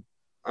 and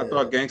I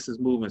thought gangsters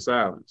move in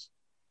silence.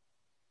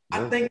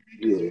 I think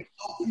you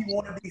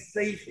want to be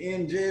safe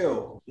in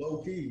jail, low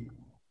key.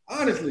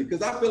 Honestly,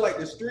 because I feel like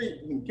the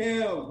street, and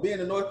Cam, being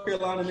a North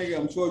Carolina nigga,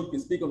 I'm sure you can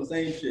speak on the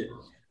same shit.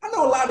 I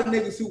know a lot of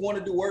niggas who want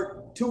to do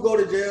work to go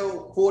to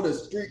jail for the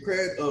street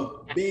cred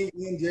of being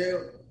in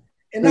jail.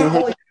 And not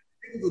only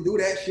niggas will do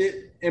that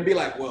shit and be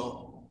like,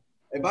 well,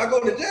 if I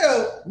go to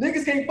jail,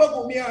 niggas can't fuck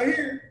with me out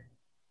here.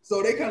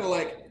 So they kind of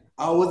like,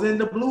 I was in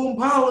the blue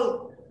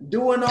Impala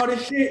doing all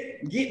this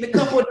shit, getting a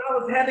couple of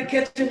dollars, had to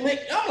catch a lick.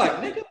 I'm like,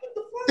 nigga,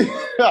 what the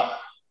fuck?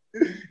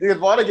 Niggas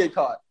want to get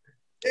caught.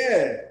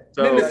 Yeah.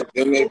 So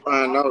then they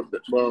find out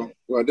that,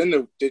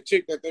 then the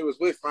chick that they was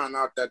with find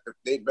out that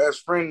their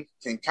best friend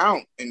can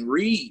count and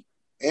read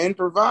and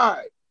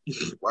provide.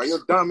 While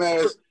your dumb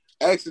ass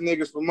asking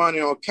niggas for money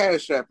on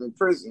Cash App in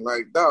prison.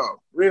 Like, dog,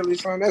 really,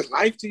 son? That's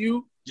life to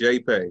you?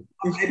 JPay.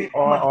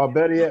 Or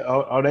better yet,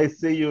 or they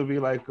see you and be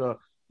like,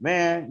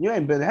 man, you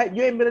ain't been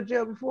to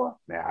jail before?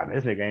 Nah,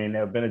 this nigga ain't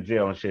never been to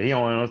jail and shit. He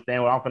don't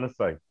understand what I'm finna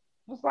say.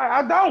 It's like,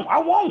 I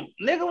won't.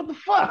 Nigga, what the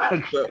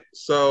fuck?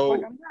 So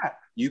like, I'm not.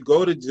 You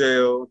go to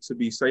jail to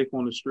be safe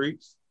on the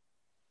streets?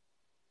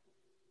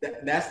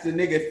 That's the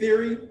nigga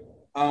theory.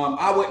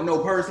 I wouldn't know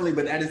personally,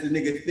 but that is the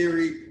nigga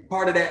theory.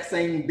 Part of that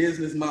same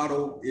business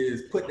model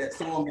is put that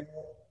song out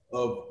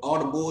of all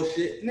the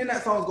bullshit, and then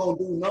that song's gonna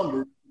do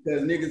numbers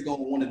because niggas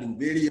gonna want to do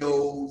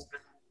videos.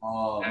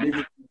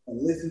 Niggas gonna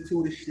listen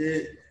to the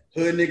shit.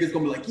 Hood niggas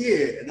gonna be like,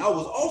 yeah. And I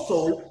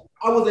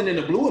wasn't in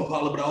a blue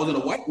Impala, but I was in a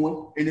white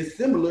one, and it's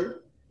similar.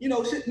 You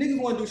know, shit,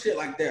 niggas want to do shit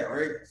like that,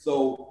 right?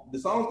 So the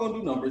song's gonna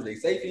do numbers. They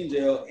safe in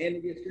jail and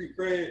they get street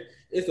cred.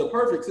 It's a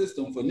perfect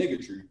system for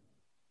niggatry.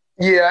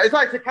 Yeah, it's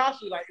like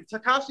Tekashi. Like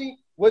Tekashi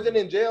wasn't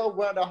in jail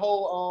when the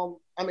whole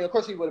I mean, of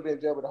course he would have been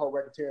in jail with the whole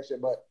racketeering shit,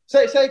 but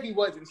say if he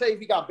wasn't, say if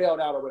he got bailed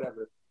out or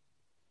whatever,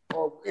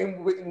 or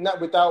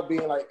not without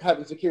being like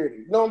having security.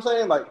 You know what I'm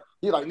saying? Like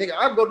he's like, nigga,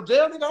 I can go to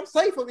jail, nigga. I'm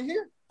safe over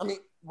here. I mean,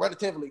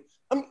 relatively.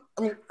 I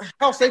mean,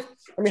 how safe?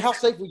 I mean, how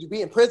safe would you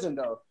be in prison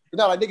though? It's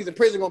not like niggas in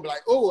prison gonna be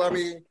like, oh, I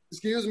mean,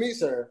 excuse me,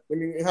 sir. I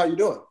mean, how you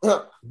doing?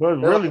 But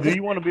really, do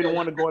you want to be the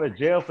one to go to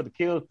jail for the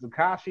kill of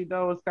Tekashi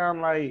though? It's kind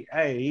of like,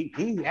 hey,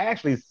 he's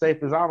actually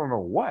safe as I don't know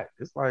what.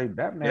 It's like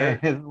that man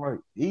is like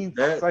he's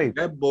safe.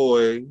 That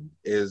boy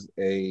is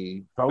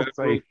a so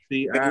safe.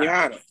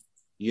 CI.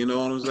 You know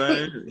what I'm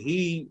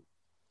saying?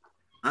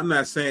 I'm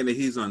not saying that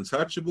he's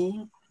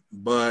untouchable,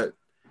 but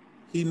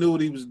he knew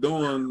what he was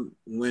doing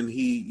when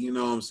he, you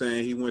know what I'm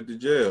saying, he went to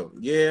jail.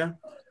 Yeah,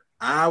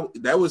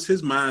 that was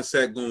his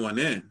mindset going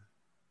in.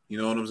 You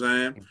know what I'm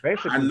saying?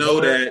 I know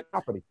that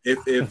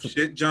if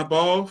shit jump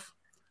off,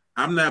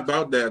 I'm not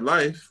about that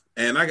life,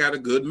 and I got a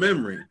good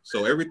memory.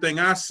 So everything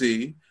I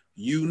see,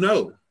 you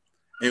know.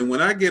 And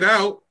when I get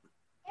out,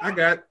 I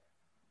got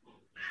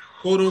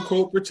quote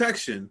unquote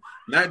protection,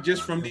 not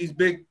just from these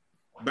big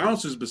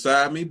bouncers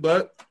beside me,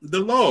 but the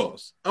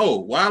laws. Oh,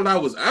 while I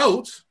was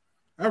out,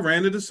 I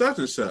ran into such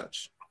and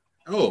such.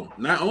 Oh,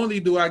 not only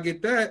do I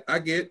get that, I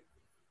get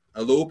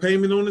a little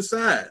payment on the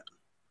side.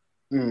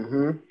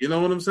 Mm-hmm. You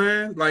know what I'm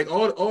saying? Like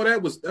all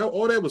that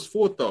was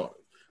forethought.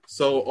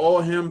 So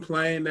all him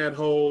playing that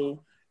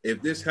whole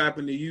if this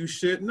happened to you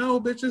shit, no,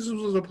 bitch, this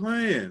was a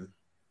plan.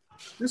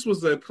 This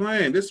was a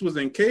plan. This was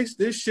in case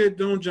this shit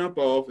don't jump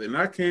off and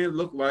I can't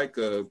look like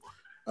a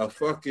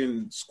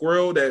fucking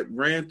squirrel that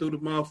ran through the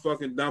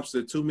motherfucking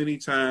dumpster too many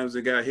times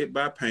and got hit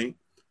by paint.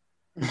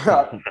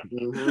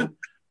 Mm-hmm.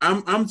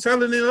 I'm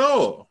telling it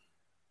all.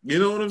 You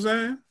know what I'm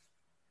saying?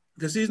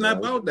 Because he's not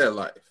about that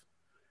life.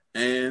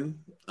 And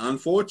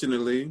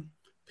unfortunately,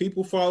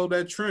 people follow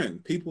that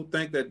trend. People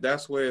think that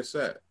that's where it's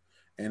at.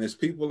 And it's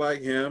people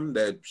like him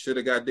that should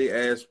have got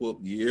their ass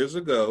whooped years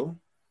ago.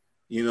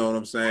 You know what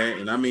I'm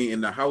saying? And I mean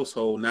in the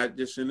household, not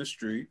just in the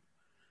street.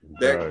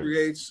 That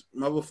creates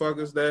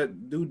motherfuckers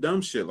that do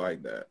dumb shit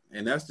like that.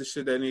 And that's the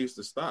shit that needs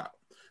to stop.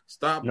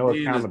 Stop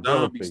being this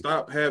dumb.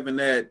 Stop having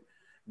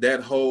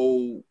that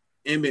whole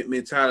Emmett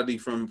mentality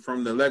from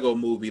the Lego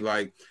movie.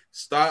 Like,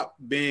 stop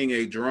being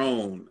a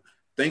drone.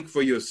 Think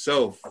for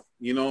yourself.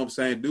 You know what I'm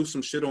saying? Do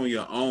some shit on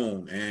your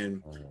own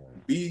and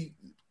be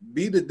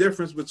the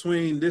difference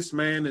between this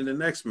man and the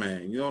next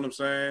man. You know what I'm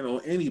saying?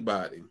 Or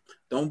anybody.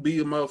 Don't be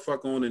a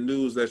motherfucker on the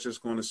news that's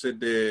just going to sit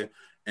there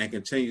and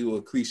continue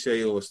a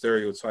cliche or a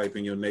stereotype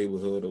in your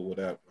neighborhood or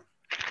whatever.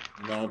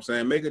 You know what I'm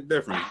saying? Make a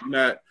difference.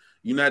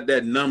 You're not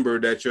that number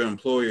that your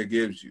employer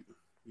gives you.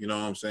 You know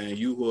what I'm saying?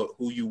 You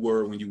who you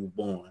were when you were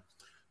born.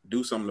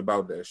 Do something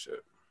about that shit.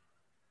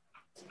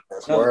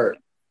 That's word.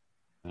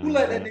 Who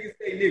let that nigga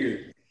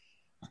say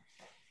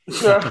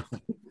nigga?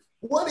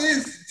 What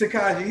is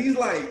Tekashi? He's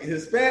like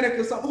Hispanic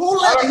or something. Who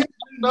let him?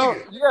 No,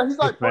 yeah, he's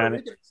like Puerto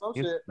Rican, some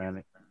shit.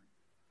 Hispanic.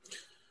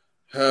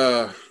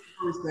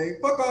 Thing.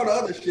 Fuck all the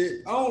other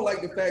shit. I don't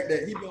like the fact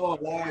that he go on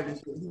live and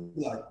shit. He be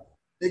like,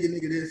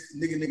 nigga this,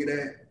 nigga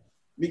that,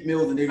 Meek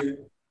Mill's a nigga.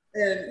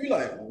 And you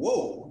like,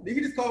 whoa, nigga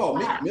just called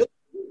Meek Mill.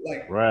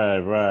 Like,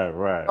 Right.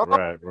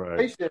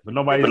 But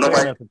nobody's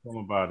saying nothing to him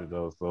about it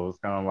though. So it's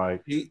kind of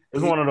like it's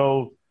one of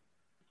those.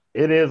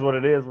 It is what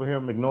it is with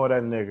him. Ignore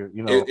that nigga.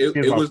 You know,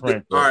 it was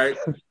all right.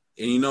 And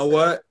you know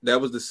what? That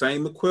was the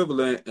same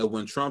equivalent of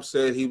when Trump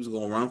said he was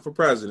going to run for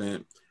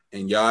president,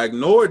 and y'all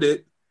ignored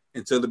it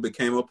until it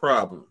became a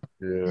problem.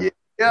 Yeah.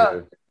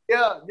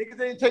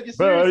 Niggas ain't take it serious.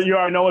 But you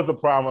already know it's a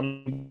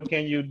problem. What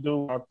can you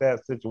do about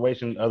that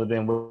situation other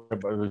than what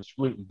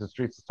the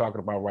streets is talking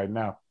about right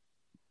now?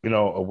 You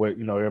know, or what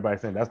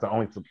everybody's saying that's the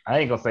only. I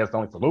ain't gonna say it's the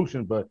only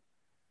solution, but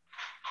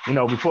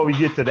before we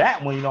get to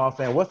that one, you know what I'm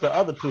saying? What's the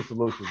other two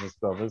solutions and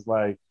stuff? It's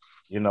like,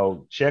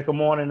 check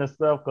them on and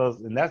stuff,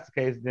 because if that's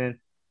the case, then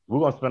we're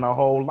gonna spend our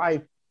whole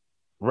life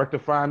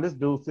rectifying this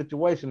dude's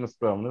situation and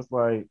stuff. And it's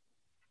like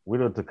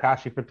we're the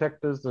Tekashi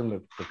protectors and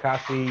the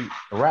Tekashi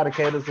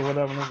eradicators or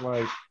whatever. And it's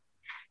like,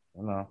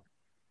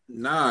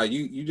 Nah,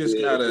 you just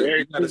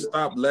gotta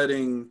stop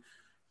letting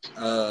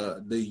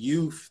the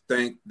youth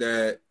think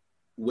that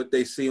what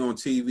they see on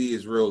TV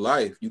is real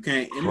life. You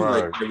can't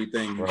emulate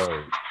everything you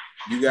see.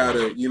 You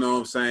gotta, you know what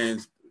I'm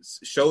saying,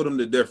 show them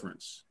the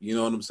difference. You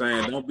know what I'm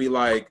saying? Don't be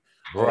like,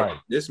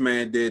 this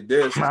man did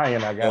this, now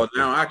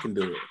I can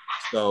do it.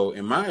 So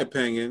in my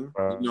opinion,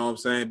 you know what I'm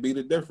saying, be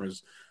the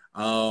difference.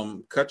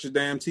 Cut your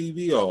damn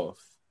TV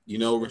off.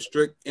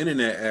 Restrict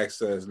internet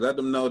access. Let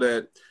them know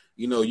that,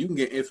 you can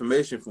get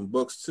information from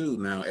books too.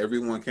 Now,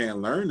 everyone can't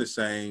learn the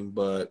same,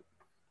 but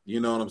you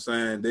know what I'm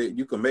saying?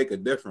 You can make a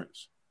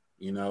difference,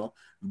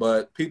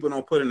 but people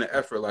don't put in the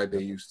effort like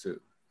they used to.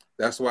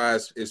 That's why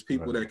it's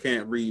people that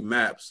can't read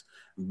maps,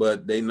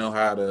 but they know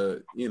how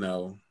to,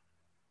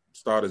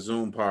 start a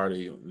Zoom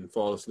party and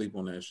fall asleep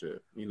on that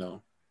shit,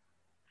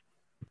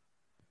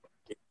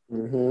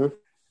 Mm-hmm.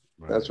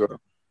 That's right.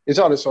 It's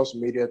all the social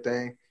media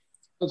thing.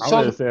 I'm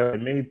gonna say,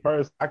 me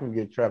personally, I can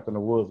get trapped in the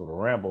woods with a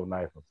Rambo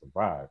knife and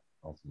survive.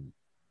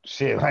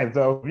 shit. Like,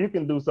 so if you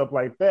can do stuff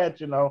like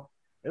that,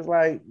 it's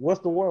like,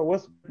 what's the word?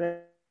 What's the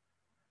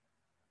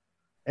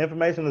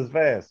information is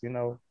vast,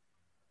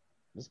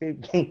 Just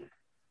keep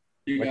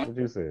like what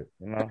you said,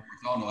 I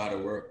don't know how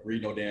to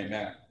read no damn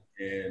map.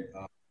 And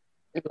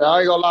I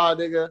ain't gonna lie,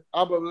 nigga.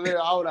 I'm a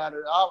little out at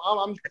it.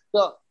 I'm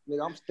stuck,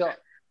 nigga. I'm stuck.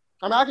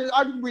 I mean,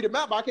 I can read a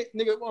map, but I can't,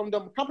 nigga. On the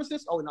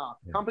compasses, oh nah,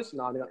 compass,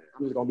 nah, nigga.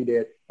 I'm just gonna be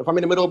dead. If I'm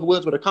in the middle of the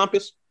woods with a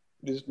compass,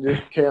 just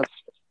can't.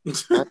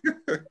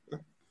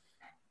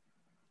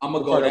 I'm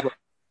gonna go down and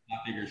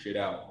figure shit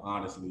out,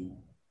 honestly.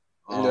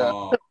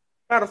 Yeah.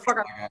 How the fuck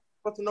I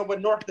supposed to know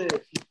what north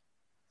is?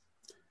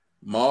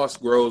 Moss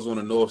grows on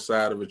the north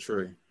side of a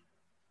tree.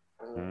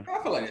 I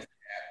feel like it's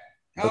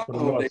Look for the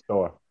North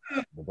Star.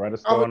 The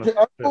brightest star. Oh,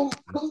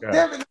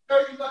 damn it!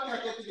 I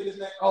can't think of his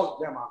name. Oh,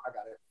 damn! I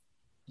got it.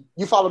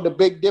 You follow the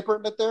Big Dipper,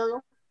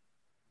 Nathaniel?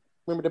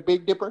 Remember the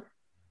Big Dipper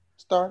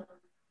star?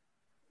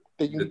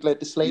 That you let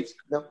the slaves?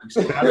 No.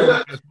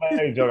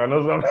 Slave joke. I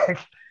know something.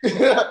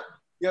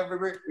 Yeah,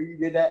 remember when you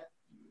did that?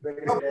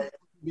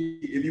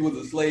 If you was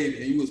a slave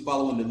and you was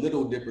following the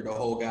Little Dipper the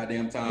whole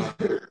goddamn time.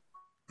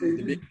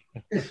 The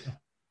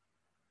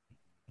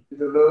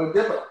Little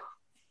Dipper.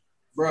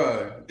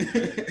 Bruh.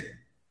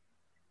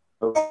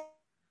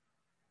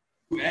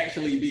 Would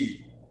actually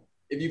be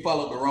if you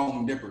followed the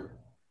wrong Dipper.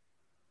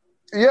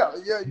 Yeah.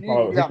 He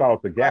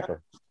followed the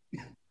Gapper.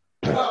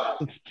 I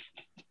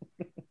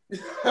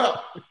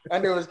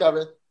knew it was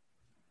coming.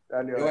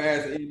 I knew it was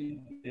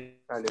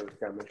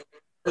coming.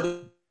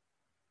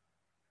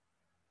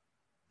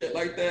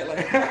 Like that,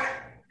 like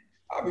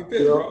I'll be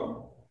pissed,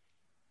 bro.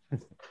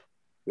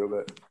 Feel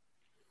that.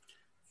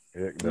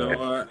 You know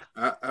what?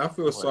 I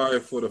feel sorry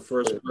for the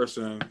first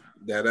person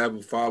that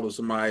ever followed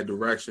somebody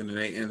direction and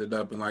they ended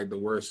up in like the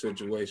worst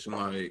situation.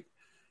 Like,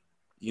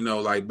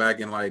 like back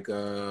in like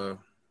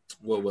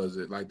what was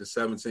it? Like the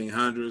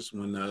 1700s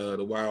when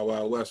the Wild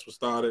Wild West was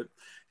started,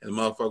 and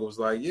the motherfucker was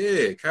like,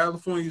 "Yeah,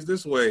 California's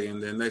this way,"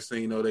 and then next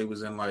thing you know, they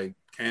was in like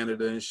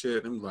Canada and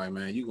shit. I'm like,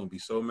 man, you gonna be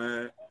so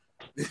mad.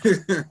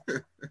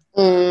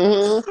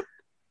 Mm-hmm.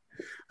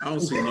 I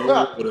don't see no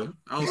water.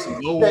 I don't see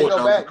no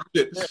water.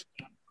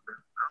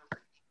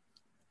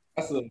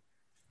 That's a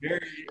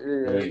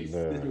very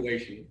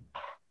situation.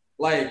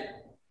 Like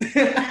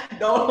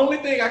the only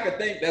thing I could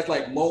think that's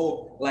like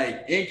more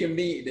like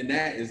inconvenient than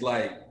that is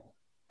like,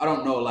 I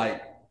don't know,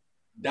 like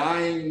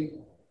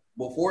dying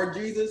before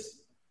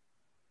Jesus.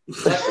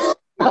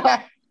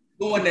 Like,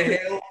 going to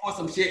hell for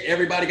some shit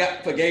everybody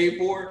got forgave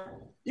for.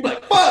 You be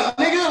like, fuck,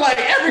 nigga, like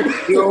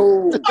everybody.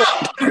 Yo,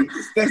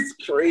 that's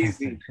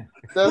crazy.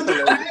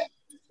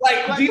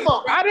 Like Jesus,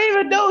 I didn't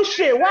even do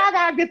shit. Why I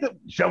gotta get the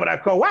shovel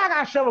that coal? Why I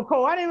gotta shovel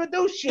coal? I didn't even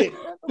do shit.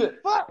 What the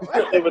fuck?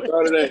 I never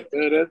thought of that.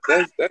 Man,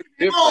 that's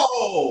different.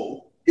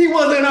 no, he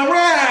wasn't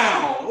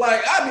around.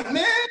 Like, I mean,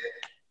 man.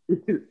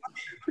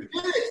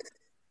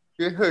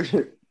 You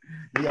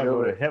gotta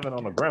go to heaven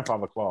on the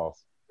grandfather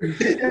clause. Ain't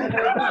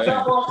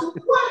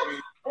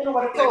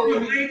nobody told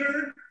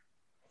you.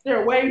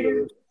 They're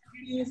waivers.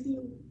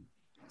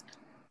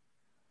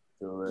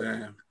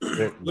 Damn.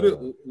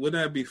 Wouldn't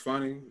that be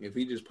funny if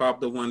he just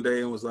popped up one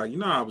day and was like,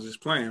 I was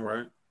just playing,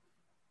 right?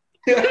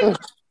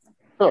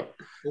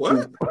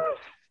 What?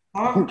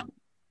 Huh?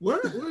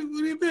 What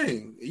do you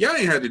mean? Y'all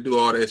ain't had to do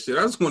all that shit.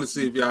 I just want to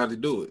see if y'all had to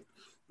do it.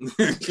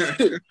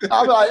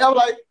 I'm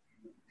like,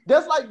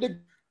 that's like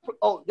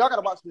y'all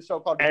gotta watch this show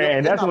called.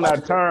 And that's when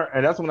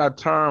I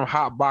term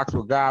hot box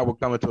with God will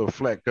come into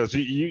effect, because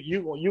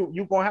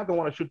you gonna have to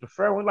want to shoot the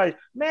fair one. Like,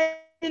 man,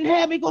 didn't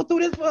have me go through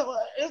this.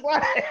 It's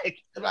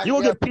like you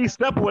gonna get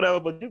pieced up or whatever,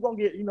 but you're gonna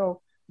get, you're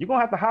gonna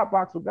have to hot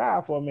box with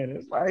God for a minute.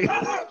 It's like,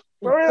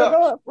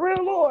 for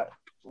real, Lord,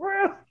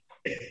 for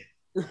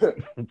real.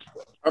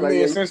 I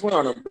mean, since we're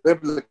on a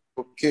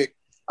biblical kick,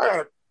 I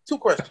got two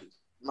questions.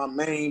 My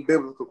main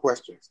biblical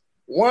questions.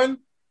 One,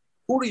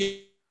 who do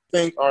you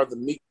think are the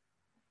meek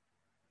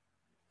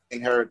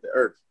inherit the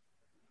earth?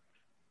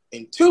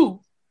 And two,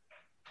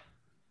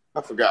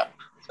 I forgot.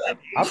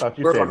 I thought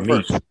you said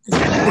meat.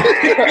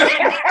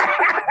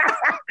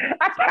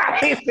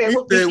 He said,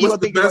 what's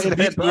the best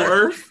meat on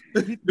earth?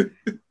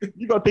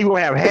 You gonna think we'll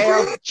have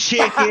ham,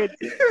 chicken,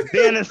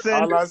 venison?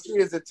 All I see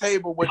is a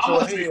table with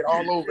your head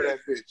all over that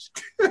bitch.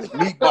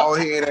 Meatball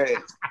head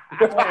ass.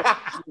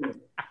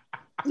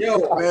 Yo,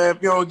 man,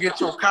 if you don't get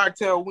your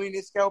cocktail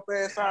weenie scalp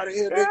ass out of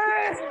here,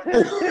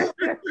 nigga.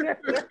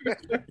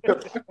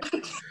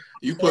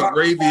 You put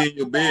gravy in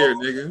your beard,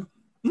 nigga.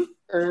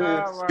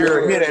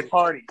 You're a hit at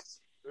parties.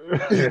 The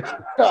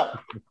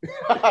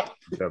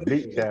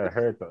meat that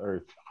hurt the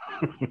earth.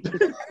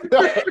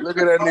 Look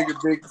at that nigga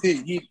Big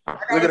T.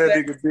 Look at that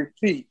nigga Big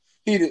T.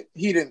 He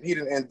didn't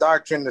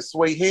indoctrinate the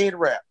sway head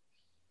rap.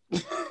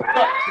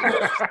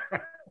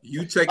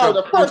 You take up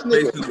the first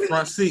place in the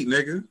front seat,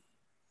 nigga.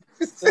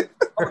 The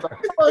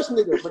first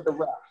nigga with the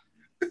rap.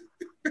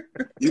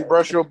 You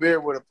brush your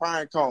beard with a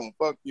pine cone.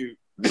 Fuck you.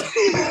 This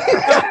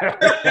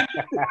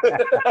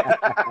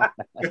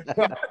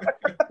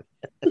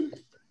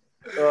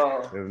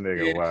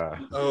nigga, wow.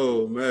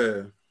 Oh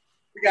man.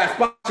 We got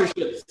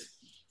sponsorships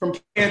from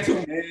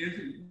Cantu,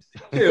 man.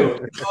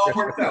 Chill. It all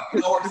works out.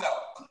 It all works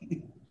out.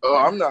 Oh,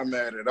 I'm not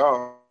mad at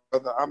all.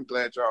 I'm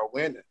glad y'all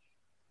winning.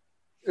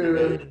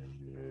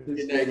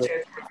 Get that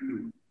cash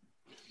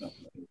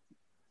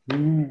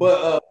revenue.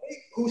 But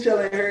who shall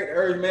inherit the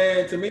earth,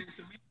 man? To me,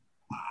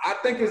 I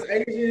think it's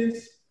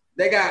Asians.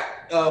 They got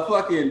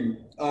fucking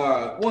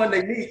one,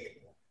 they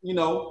Meek,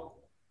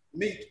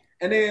 Meek.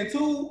 And then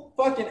two,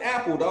 fucking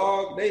Apple,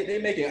 dog.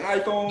 They making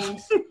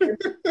iPhones. You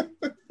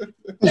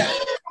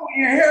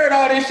inherit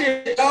all this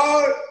shit,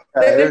 dog.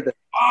 They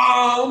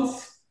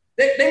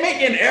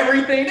making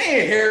everything.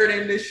 They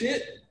inheriting this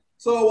shit.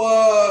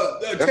 So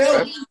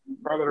tell me,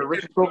 probably the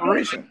richest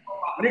corporation.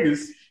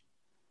 Niggas.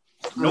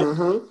 Nope.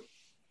 Mm-hmm.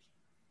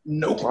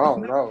 Nope. I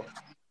don't know.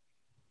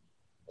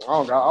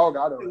 I don't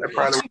got them. They're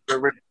probably the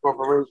richest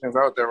corporations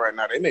out there right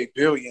now. They make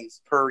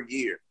billions per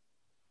year.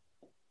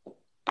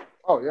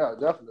 Oh yeah,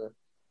 definitely.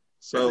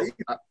 So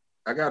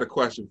I got a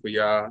question for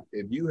y'all.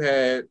 If you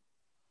had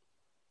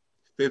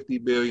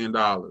 $50 billion,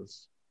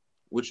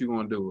 what you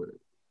gonna do with it?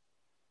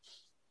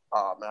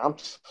 Oh man,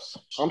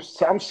 I'm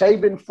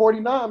saving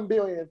 49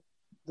 billion.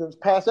 Just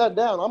pass that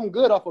down. I'm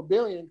good off $1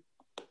 billion.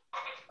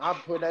 I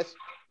put that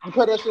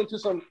into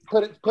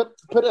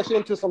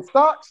some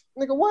stocks,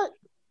 nigga. What?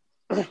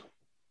 You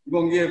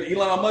gonna give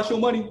Elon Musk your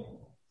money?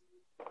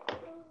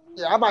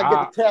 Yeah, I might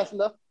get the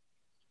Tesla.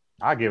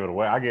 I give it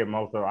away. I get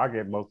most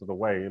of the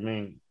way. I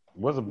mean,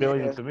 what's $1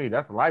 billion to me?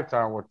 That's a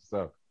lifetime worth of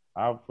stuff.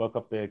 I'll fuck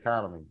up the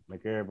economy,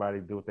 make everybody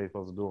do what they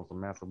supposed to do on some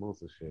Mansa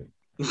Musa shit.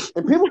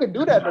 And people can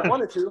do that if they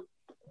wanted to.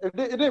 If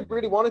they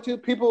really wanted to,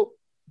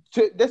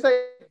 they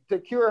say to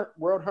cure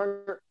world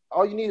hunger,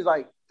 all you need is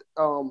like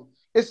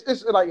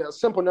it's like a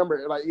simple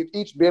number. Like if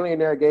each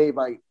billionaire gave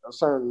like a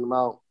certain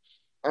amount.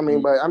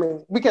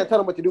 But we can't tell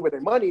them what to do with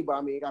their money. But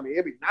I mean,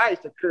 it'd be nice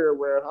to cure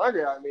world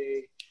hunger.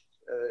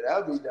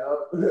 That'd be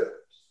dope.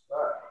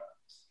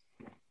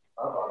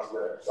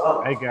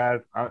 Hey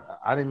guys,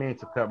 I didn't mean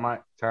to cut my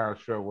time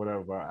short,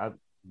 whatever. But I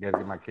gotta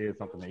get my kids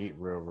something to eat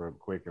real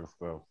quick and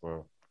stuff.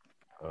 So,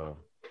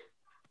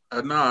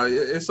 nah,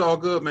 it's all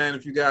good, man.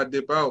 If you gotta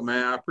dip out,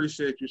 man, I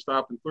appreciate you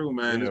stopping through,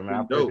 man. Yeah, it's man,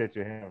 I been appreciate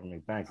you having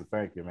me. Thank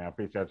you, man. I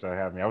appreciate y'all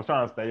having me. I was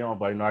trying to stay on,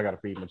 but I gotta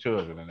feed my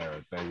children and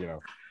everything.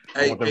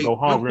 I want them to go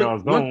hungry on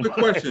Zoom. One quick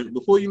question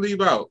before you leave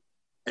out.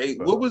 Hey,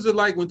 what was it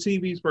like when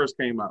TVs first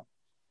came out?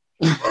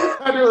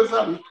 I knew it was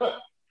something.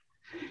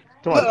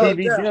 Come on,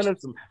 TV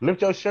dinners,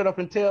 lift your shirt up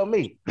and tell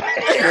me.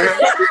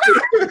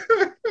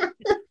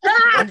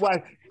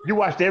 You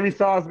watched every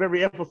songs of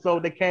every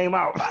episode that came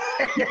out.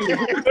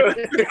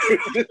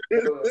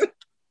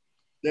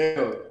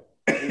 Damn.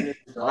 Hey,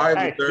 this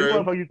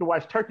motherfucker used to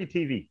watch Turkey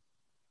TV.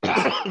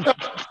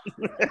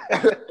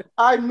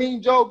 I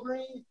mean Joe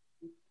Green.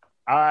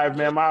 All right,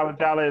 man. My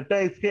talent.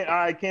 Thanks, Ken. All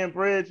right, Ken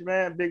Bridge,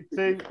 man. Big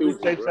T.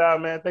 Appreciate y'all,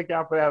 man. Thank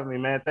y'all for having me,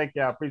 man. Thank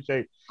y'all.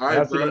 Appreciate it. All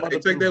right, bro. Hey,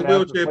 take that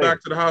wheelchair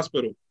back to the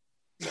hospital.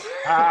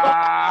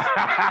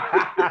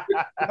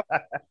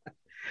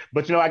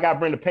 But I got to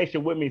bring the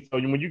patient with me. So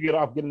when you get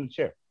off, get in the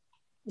chair.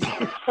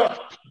 I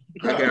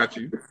got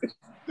you.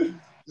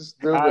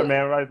 All right,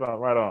 man. Right on.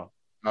 All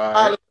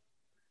right.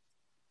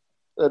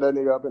 Let that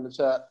nigga up in the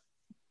chat.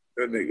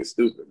 That nigga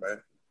stupid,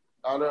 man.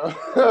 I know.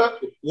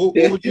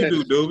 What would you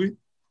do, Doobie?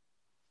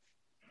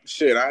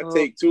 Shit, I'd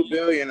take $2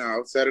 billion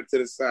out, set it to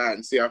the side,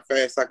 and see how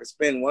fast I can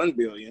spend $1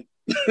 billion,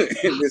 and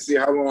then see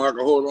how long I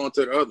can hold on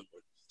to the other one.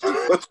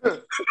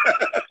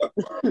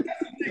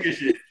 Nigga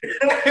shit.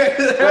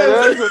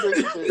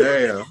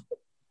 Damn.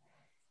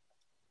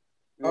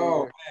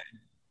 Oh man,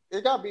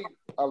 it gotta be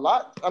a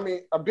lot. I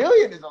mean, $1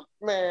 billion is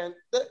man.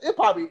 It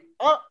probably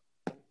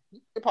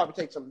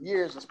takes some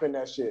years to spend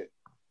that shit.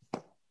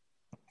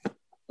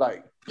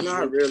 Like,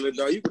 not really,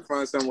 though. You can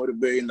find something with $1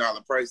 billion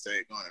price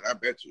tag on it. I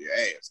bet you your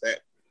ass that.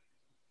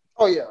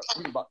 Oh yeah,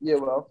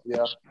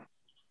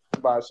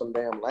 buy some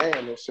damn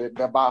land and shit.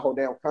 Buy a whole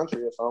damn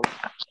country or something.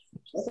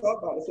 That's what I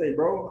was about to say,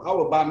 bro. I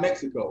would buy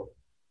Mexico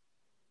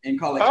and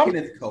call it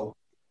Kenneth Co.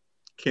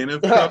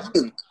 Kenneth Co.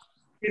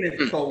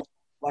 Kenneth Co.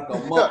 Like a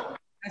month.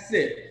 That's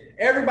it.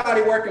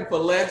 Everybody working for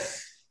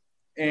less,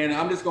 and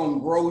I'm just gonna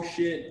grow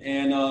shit,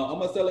 and I'm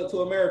gonna sell it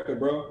to America,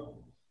 bro.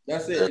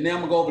 That's it. And then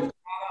I'm gonna go over to China.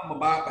 I'm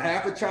gonna buy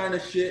half of China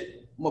shit.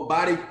 I'm gonna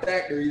buy these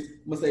factories.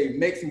 I'm gonna say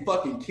make some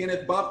fucking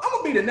Kenneth bombs. I'm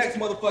gonna be the next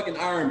motherfucking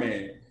Iron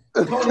Man.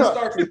 Tony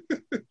Stark.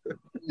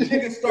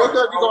 Nigga Stark.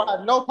 You're gonna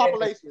have no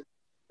population.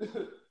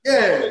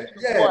 Yeah.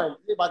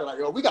 Everybody like,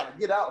 yo, we gotta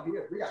get out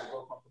here. We gotta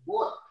go from the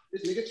border.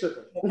 This nigga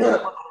tripping.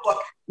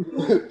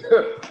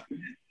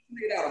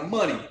 Get out of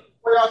money.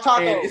 Where y'all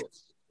tacos?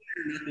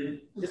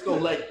 It's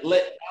gonna let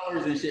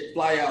dollars and shit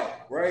fly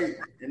out, right?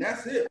 And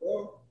that's it,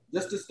 bro.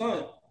 Just a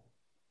stunt.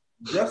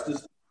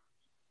 Justice.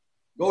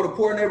 Go to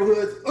poor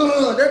neighborhoods.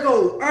 There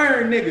goes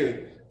Iron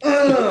nigga.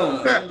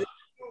 Iron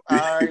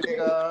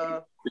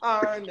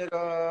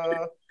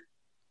nigga.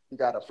 You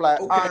got a flat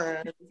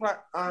iron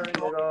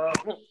nigga.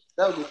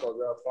 That would be so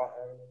real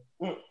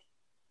fun.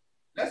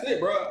 That's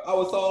it, bro. I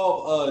would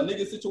solve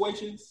nigga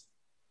situations.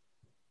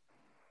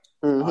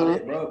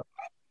 Mm-hmm. Bro.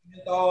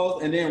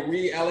 And then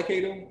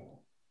reallocate them.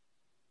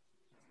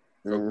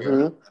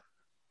 Mm-hmm.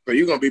 So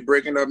you're gonna be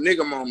breaking up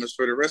nigga moments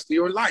for the rest of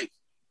your life.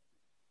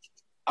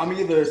 I'm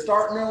either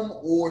starting them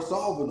or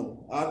solving them.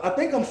 I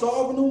think I'm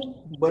solving them,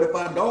 but if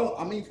I don't,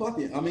 I mean, fuck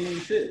it. I mean,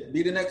 shit,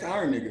 be the next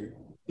Iron nigga.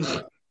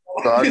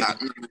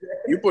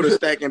 You put a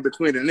stack in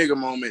between the nigga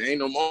moment, ain't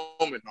no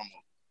moment no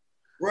more.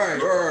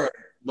 Right.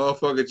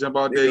 Motherfucker jump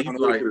out there, you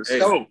like, hey,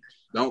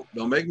 don't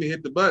make me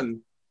hit the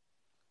button.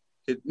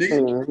 Hit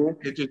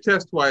your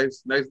chest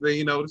twice. Next thing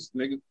you know, this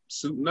nigga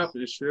suiting up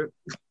and shit.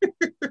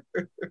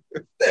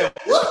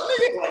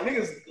 What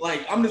niggas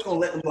like? I'm just gonna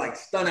let them like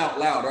stunt out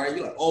loud, right?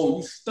 You're like, oh,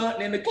 you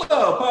stunting in the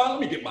club, huh?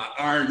 Let me get my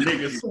Iron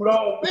nigga suit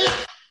on,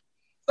 bitch.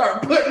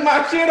 Start putting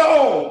my shit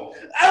on.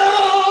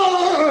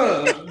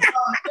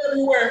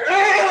 Everywhere,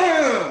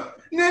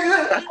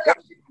 nigga,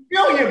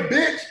 million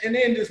bitch, and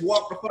then just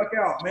walk the fuck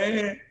out,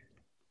 man.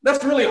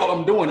 That's really all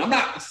I'm doing. I'm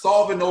not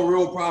solving no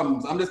real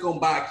problems. I'm just gonna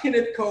buy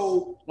Kenneth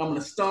Cole and I'm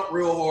gonna stunt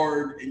real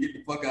hard and get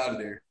the fuck out of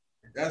there.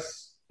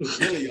 That's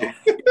really all.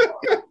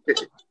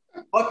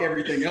 Fuck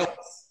everything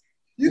else.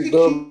 You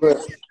can keep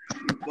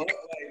like,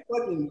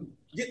 fucking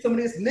get some of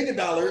these nigga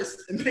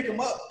dollars and pick them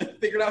up and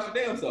figure it out your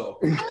damn self.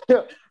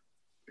 Yeah.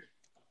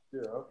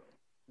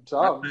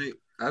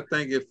 I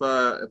think if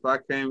I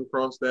came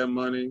across that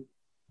money,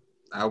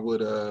 I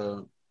would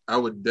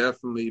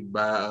definitely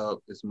buy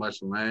up as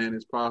much land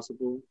as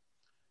possible.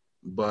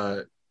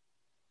 But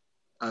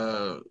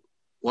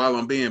while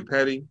I'm being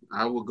petty,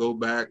 I will go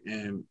back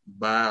and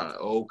buy an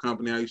old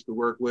company I used to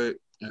work with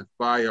and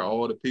fire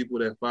all the people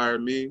that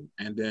fired me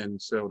and then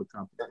sell the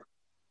company.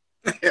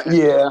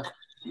 Yeah.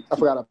 I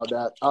forgot about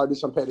that. I'll do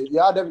some petty.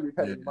 Yeah, I'll definitely be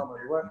petty.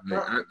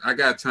 Yeah. I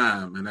got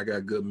time and I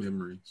got good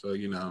memory. So,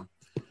 you know,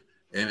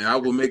 and I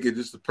will make it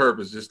just a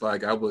purpose, just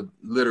like I would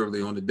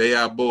literally on the day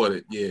I bought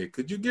it. Yeah,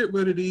 could you get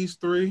rid of these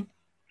 3?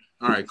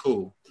 All right,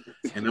 cool.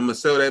 And I'm gonna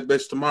sell that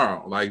bitch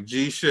tomorrow. Like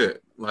G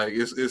shit. Like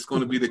it's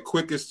gonna be the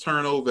quickest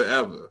turnover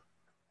ever.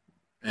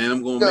 And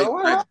I'm gonna make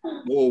back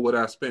more what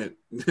I spent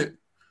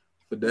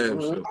for damn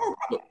sure.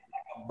 A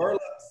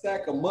burlap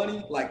sack of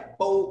money, like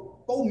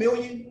 $4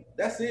 million.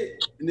 That's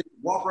it. And then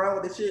walk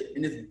around with the shit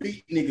and just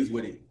beat niggas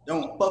with it.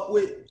 Don't fuck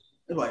with it.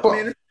 It's like,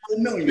 man, this $4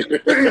 million.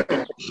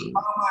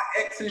 All my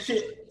ex and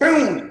shit.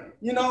 Boom.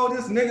 You know,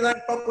 this niggas I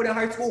fuck with in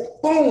high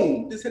school.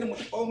 Boom. Just hit him with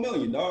the $4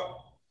 million,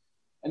 dog.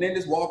 And then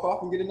just walk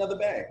off and get another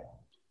bag.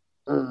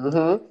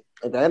 Mm-hmm.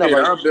 Hey,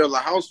 I built a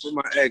house for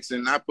my ex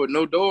and I put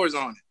no doors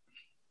on it.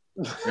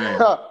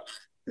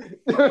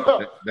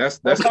 That's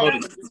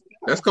called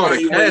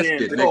a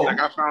casket. Like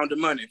I found the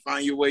money.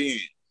 Find your way in.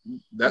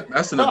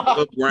 That's an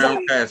above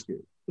ground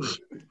casket.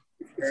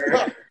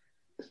 It'd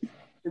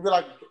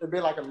be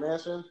like a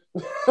mansion.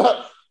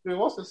 Dude,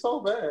 what's it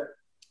so bad?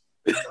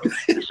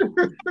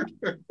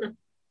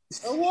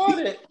 I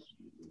want it.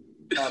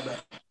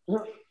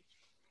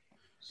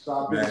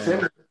 Stop being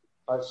timid,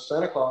 like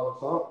Santa Claus or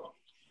something.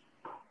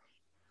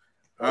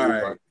 All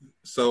right.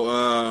 So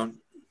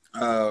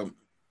let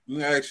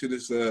me ask you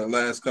this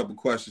last couple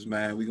questions,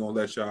 man. We're gonna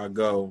let y'all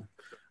go.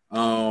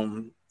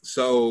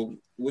 So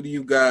what do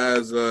you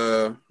guys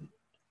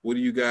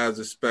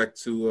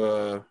expect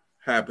to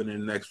happen in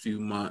the next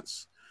few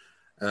months?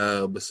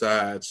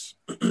 Besides,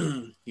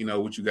 you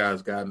know, what you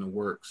guys got in the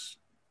works?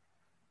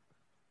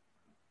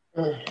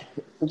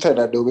 Take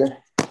that, Doobie.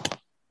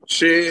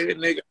 Shit,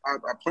 nigga,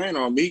 I plan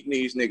on meeting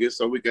these niggas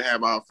so we can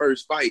have our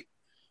first fight.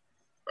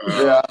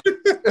 Yeah.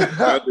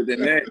 Other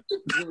than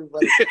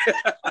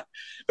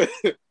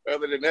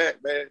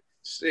that, man,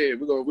 shit,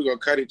 we're gonna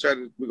cut each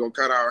other. We're gonna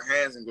cut our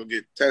hands and go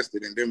get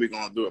tested, and then we're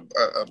gonna do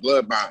a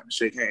blood bond and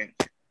shake hands.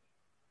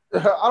 I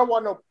don't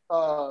want no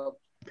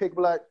pig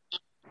black.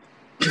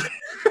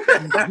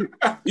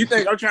 You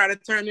think I'm trying to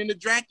turn into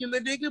Dracula,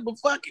 nigga? But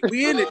fuck it,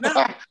 we in it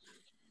now.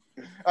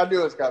 I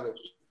knew it was coming.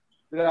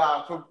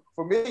 Nah,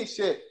 for me,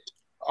 shit.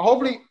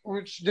 Hopefully,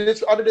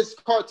 under this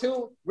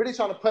cartoon, really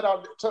trying to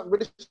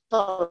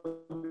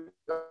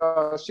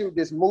shoot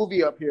this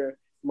movie up here.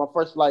 My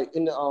first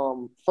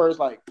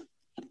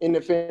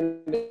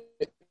independent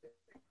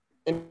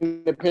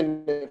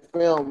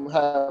film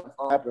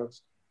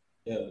happens.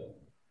 Yeah.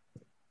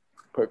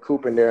 Put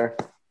Coop in there.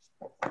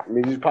 I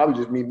mean, it's probably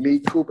just me,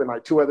 Coop, and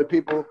like 2 other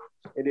people,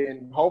 and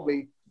then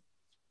hopefully,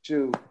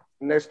 shoot,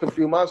 next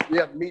few months we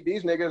have to meet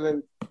these niggas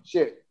and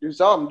shit, do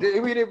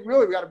something. We didn't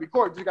really got to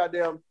record. Just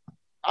goddamn.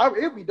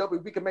 It'd be dope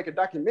if we could make a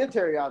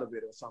documentary out of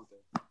it or something.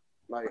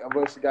 Like of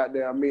us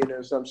goddamn meeting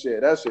or some shit.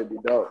 That should be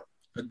dope.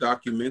 A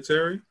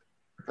documentary?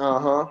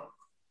 Uh-huh.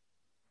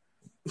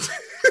 I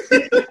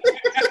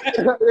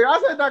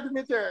said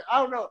documentary.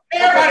 I don't know.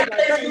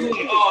 Everybody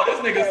this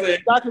nigga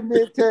said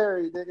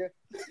documentary, nigga.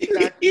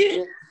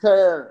 Documentary.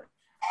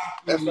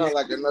 That sounds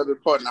like another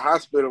part in the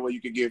hospital where you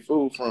could get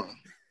food from.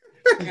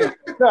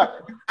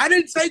 I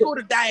didn't say go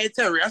to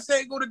dietary. I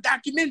said go to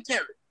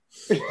documentary.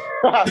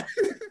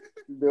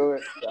 Do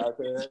it.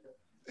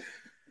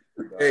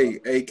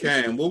 Hey,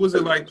 Cam, what was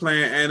it like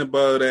playing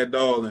Annabelle that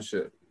doll and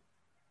shit?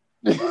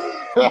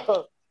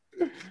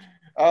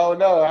 Oh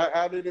no,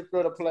 how did it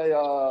feel to play?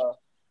 Oh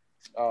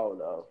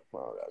no,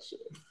 that shit.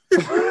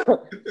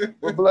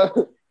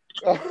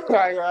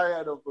 I ain't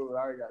had no food.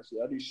 I ain't got shit.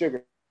 I need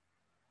sugar.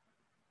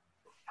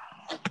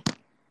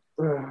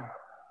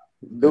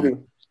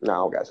 Doobie. No, I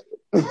don't got shit.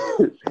 I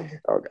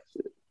don't got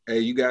shit. Hey,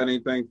 you got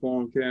anything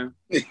for him, Ken?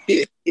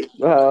 You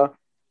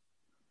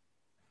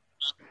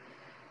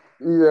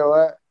know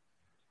what?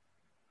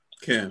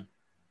 Ken.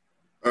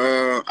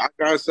 I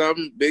got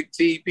something. Big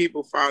T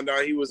people found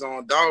out he was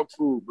on dog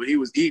food, but he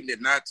was eating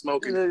it, not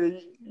smoking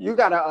it. You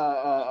got a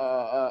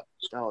I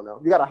don't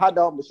know. You got a hot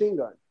dog machine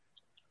gun.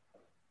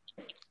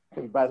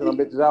 You bashing them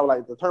bitches out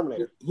like the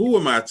Terminator. Who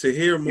am I to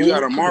hear more? You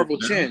got a marble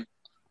chin.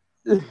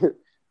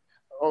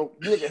 Oh,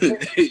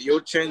 nigga.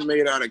 Your chin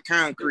made out of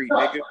concrete,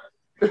 nigga.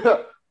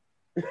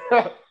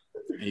 And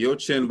your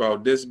chin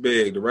about this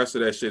big. The rest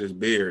of that shit is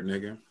beard,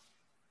 nigga.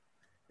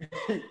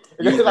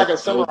 It's like a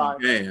samurai.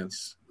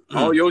 Hands.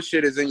 All your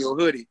shit is in your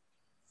hoodie.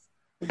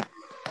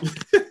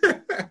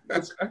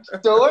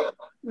 So what?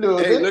 No,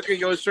 Hey, look at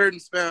your shirt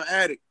and spell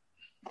addict.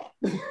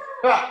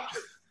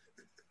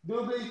 Doobie,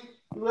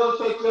 you will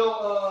take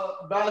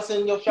your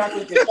balancing your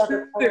chakras.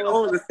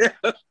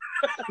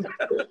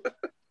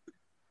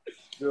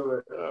 Do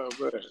it. Oh,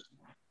 man.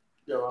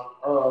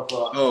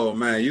 Oh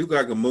man, you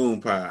like a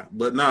moon pie.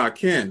 But nah,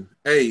 Ken.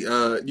 Hey,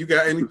 you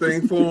got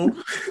anything for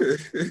him? The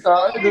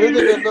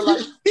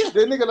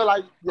nigga look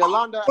like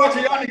Yolanda. Bunch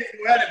of y'all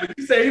niggas go at it, but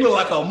you say he look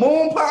like a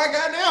moon pie,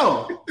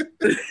 goddamn.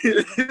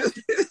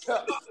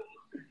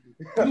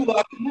 You look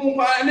like a moon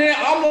pie, and then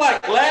I'm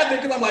like laughing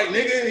because I'm like,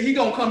 nigga, he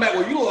gonna come back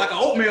with you look like an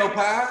oatmeal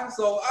pie.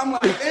 So I'm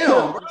like,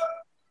 damn, bro.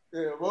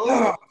 Yeah,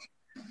 well.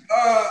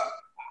 I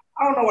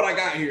don't know what I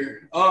got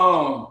here.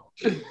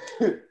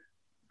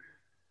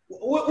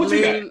 What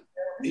you got?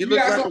 He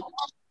looks like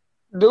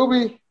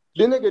Doobie.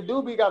 The nigga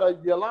Doobie got a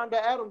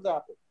Yolanda Adams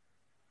outfit.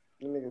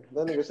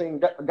 That nigga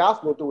sing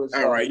gospel through his.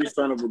 All right, you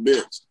son of a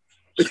bitch.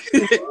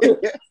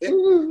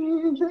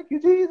 Thank you,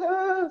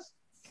 Jesus.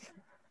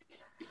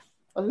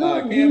 That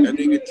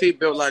nigga T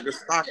built like a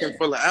stocking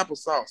full of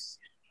applesauce.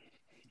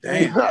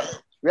 Damn.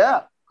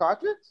 Yeah,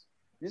 cartridge.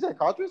 You said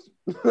cartridge?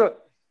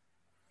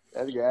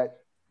 That's good.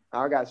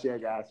 I got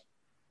shit, guys.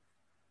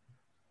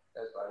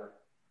 That's fine.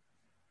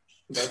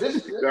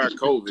 You got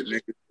COVID,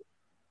 nigga.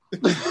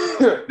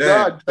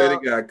 Damn, said he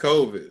got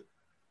COVID.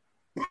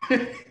 I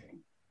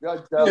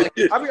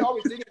mean,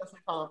 always thinking that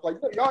sometimes. Like,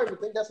 y'all even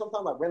think that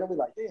sometimes, like, randomly,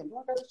 like, damn, do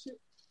I got this shit?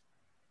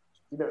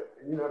 You know,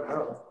 you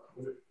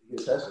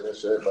get tested and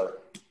shit,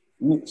 but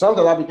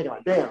sometimes I'll be thinking,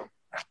 like, damn.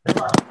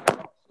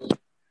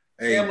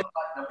 Hey, like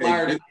the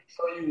flyer that they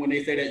show you when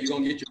they say that you're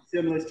gonna get your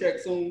stimulus check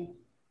soon.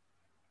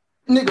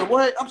 Nigga,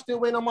 what? I'm still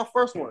waiting on my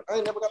first one. I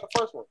ain't never got the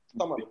first one. I'm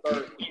talking about the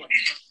third.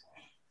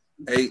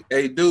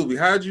 Hey, Doobie,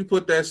 how'd you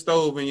put that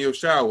stove in your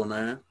shower,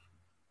 man?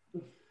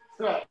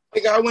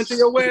 Nigga, I went to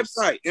your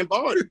website and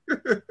bought it.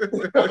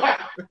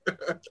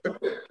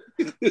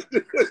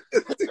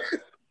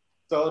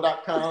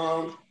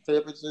 So.com,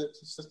 temperature,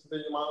 sister to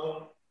your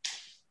mom.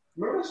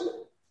 Remember that shit?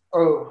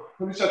 Oh,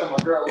 let me check on my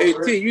girl. Hey,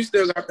 T, you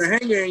still got the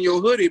hanger in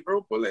your hoodie,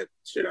 bro. Pull that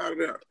shit out of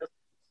there.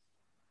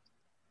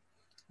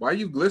 Why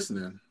you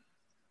glistening?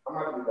 I'm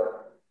not gonna do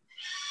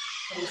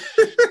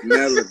that.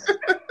 Never.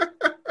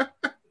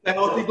 That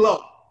healthy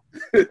glow.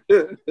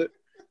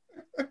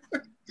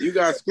 You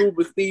got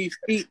Scuba Steve's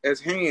feet as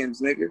hands,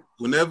 nigga.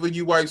 Whenever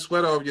you wipe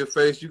sweat off your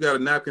face, you got a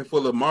napkin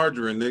full of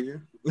margarine, nigga.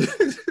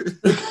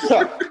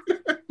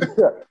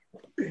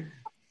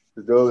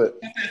 Do it.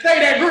 Say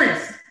that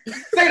grease.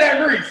 Say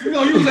that grease. We're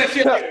gonna use that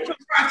shit.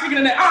 Fried chicken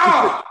in that.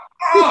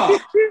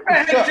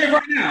 That shit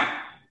right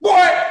now.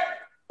 Boy,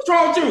 what's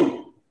wrong with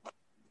you?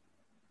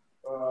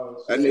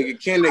 That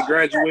nigga Ken that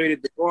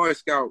graduated the Boy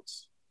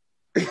Scouts.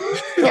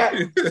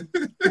 I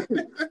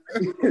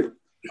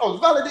was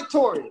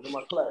valedictorian in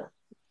my class.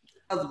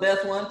 That was the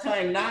best one.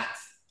 Tying knots.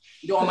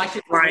 Doing my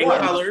shit Flying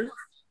colors.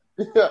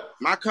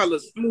 My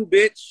color's blue,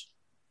 bitch.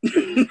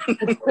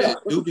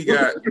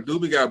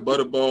 Doobie got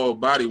Butterball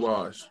body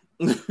wash.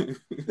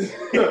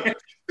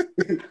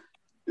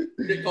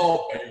 Big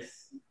old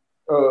face.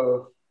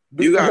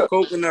 You got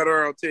coconut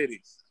oil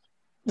titties.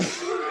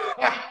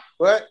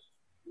 What?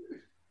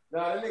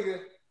 Nah,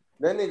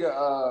 that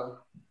nigga,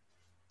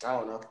 I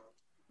don't know.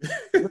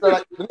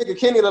 The nigga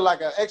Kenny look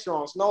like an extra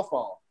on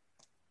Snowfall.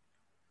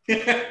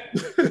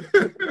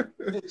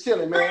 Just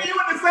chilling, man. You in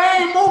the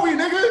same movie,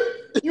 nigga.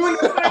 You in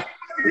the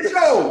same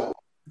show.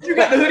 You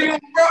got the hoodie on,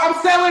 bro.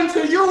 I'm selling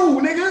to you,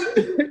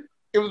 nigga.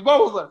 It was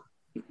both of us.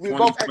 We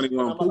both.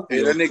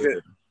 Hey, that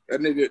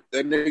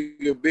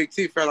nigga Big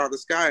T fell out of the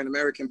sky in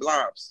American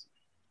Blobs.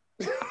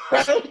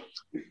 I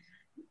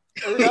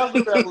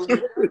remember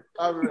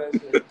that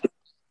shit.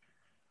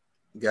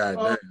 God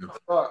damn.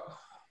 Fuck.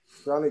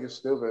 Y'all niggas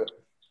stupid.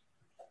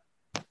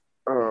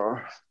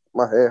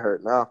 My head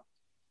hurt now.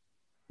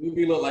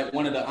 You look like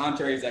one of the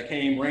entrees that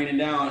came raining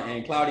down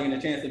and Cloudy and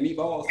a Chance of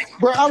Meatballs.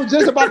 Bro, I was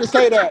just about to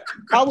say that.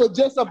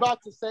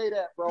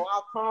 Bro.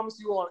 I promise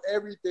you on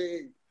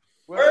everything.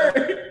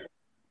 I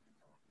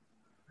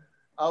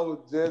was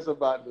just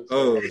about to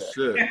say that.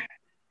 Shit.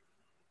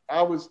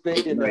 I was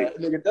thinking that.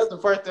 Nigga, that's the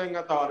first thing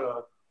I thought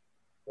of.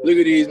 Look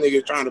at these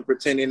niggas trying to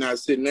pretend they're not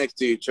sitting next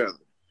to each other.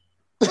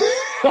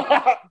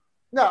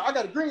 No, I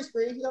got a green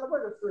screen. You got a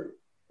regular screen.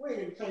 We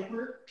ain't even change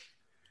for it.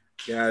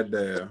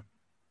 Goddamn.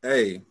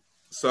 Hey,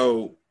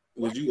 so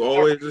was you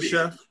always a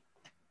chef?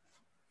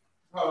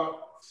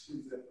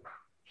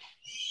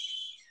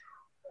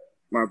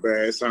 My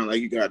bad. It sounds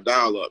like you got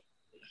dial up.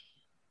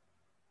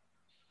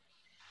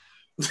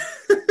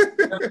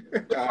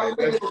 God,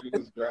 that shit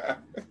was dry.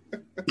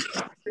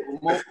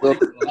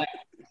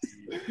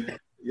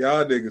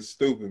 Y'all niggas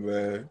stupid,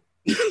 man.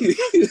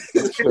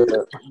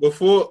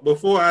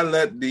 Before I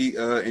let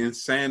the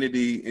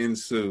insanity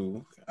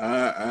ensue,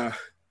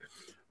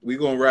 we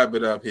gonna wrap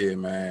it up here,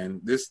 man.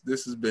 This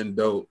has been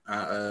dope.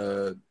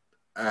 I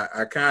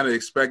kind of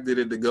expected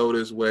it to go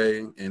this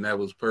way, and that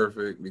was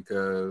perfect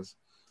because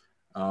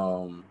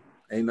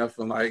ain't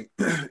nothing like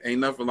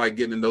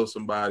getting to know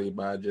somebody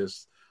by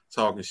just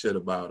talking shit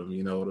about them.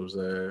 You know what I'm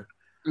saying?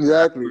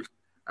 Exactly.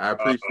 I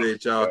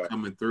appreciate y'all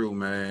coming through,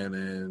 man,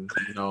 and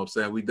you know what I'm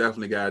saying, we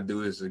definitely gotta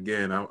do this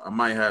again. I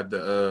might have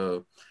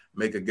to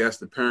make a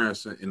guest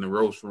appearance in the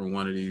roast room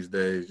one of these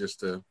days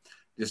just to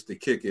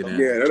kick it in.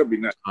 Yeah, that'll be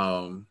nice.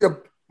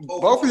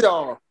 Both of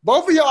y'all,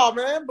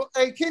 man. But,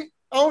 hey, Ken,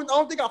 I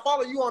don't think I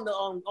follow you on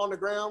the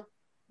ground.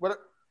 What?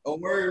 Oh,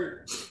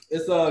 word.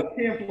 It's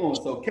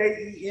Kenfluence. So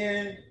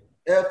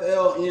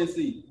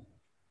KENFLNC.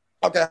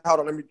 Okay, hold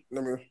on. Let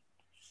me.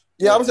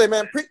 Yeah, I would say,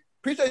 man,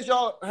 appreciate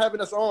y'all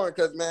having us on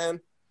because, man,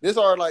 this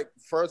are like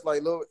first,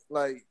 like, little,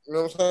 like, you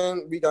know what I'm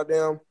saying? We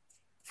goddamn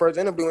first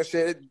interview and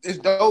shit. It's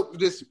dope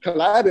just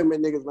collabing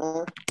with niggas,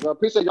 man. So I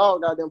appreciate y'all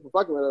goddamn for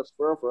fucking with us,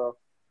 for real.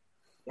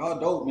 Y'all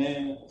dope,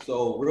 man.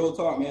 So real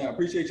talk, man. I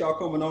appreciate y'all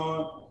coming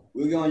on.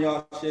 We'll get on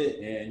y'all shit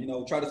and, you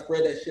know, try to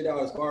spread that shit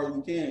out as far as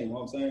we can. You know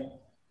what I'm saying?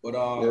 But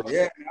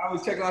yeah, man, I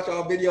was checking out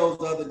y'all videos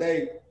the other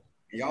day,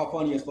 and y'all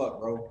funny as fuck,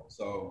 bro.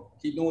 So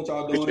keep doing what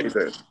y'all doing.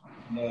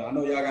 I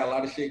know y'all got a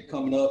lot of shit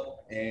coming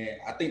up, and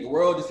I think the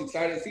world is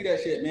excited to see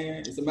that shit, man.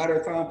 It's a matter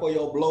of time for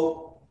your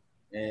blow,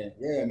 and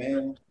yeah,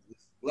 man,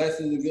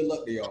 blessings and good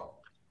luck to y'all.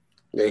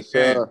 Yes,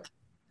 sir.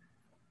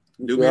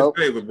 Do me a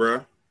favor,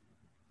 bro.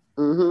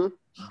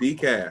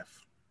 Decaf.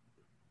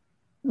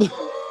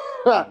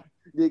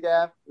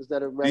 Decaf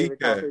instead of regular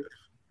coffee.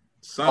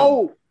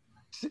 Oh.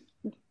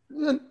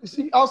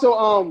 See, also,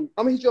 I'm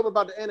gonna hit you up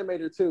about the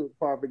animator too.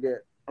 Before I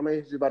forget, I'm gonna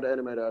hit you about the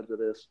animator after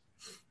this.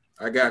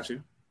 I got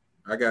you,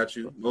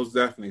 most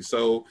definitely.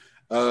 So,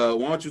 why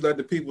don't you let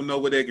the people know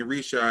where they can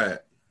reach y'all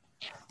at?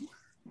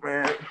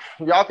 Man,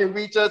 y'all can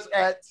reach us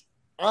at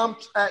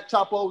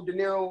Chapo De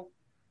Niro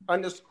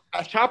 _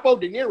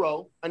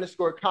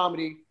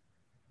 comedy.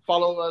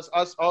 Follow us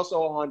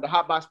also on the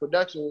Hotbox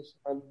Productions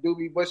and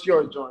Doobie. What's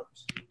your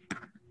joints?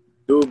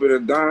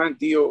 Doobie Don,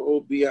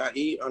 DOOBIE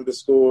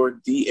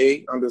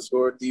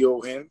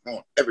 _DA_DON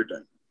on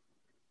everything.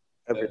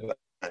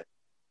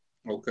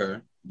 Okay.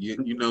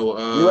 You know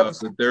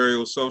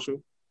Letherial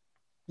Social?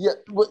 Yeah,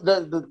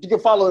 you can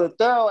follow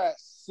Letherial at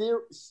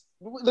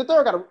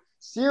Letherial got a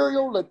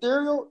Serial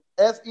Letherial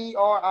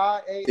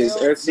SERIAL.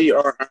 It's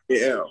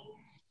SERIAL.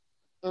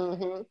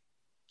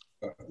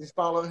 Just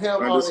follow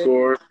him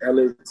 _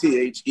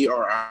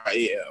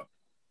 LATHERIAL.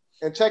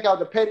 And check out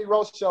the Petty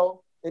Roast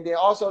Show. And then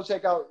also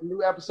check out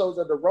new episodes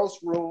of the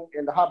Roast Room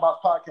and the Hot Box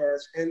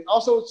Podcast. And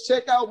also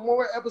check out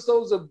more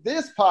episodes of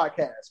this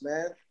podcast,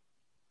 man.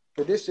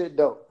 Cause this shit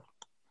dope.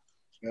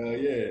 Hell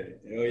yeah.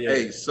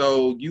 Hey,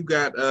 so you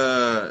got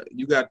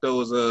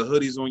those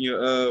hoodies on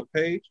your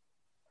page?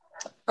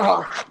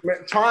 Man,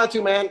 trying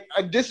to, man.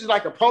 This is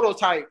like a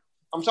prototype.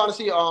 I'm trying to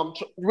see,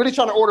 really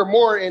trying to order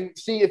more and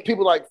see if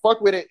people like fuck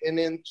with it and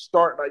then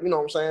start, like, you know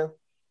what I'm saying?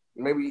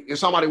 Maybe if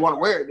somebody want to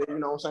wear it, then, you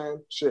know what I'm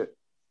saying? Shit.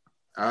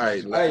 All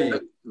right.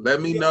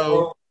 Let me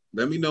know.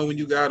 Let me know when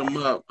you got them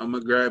up. I'm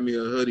gonna grab me a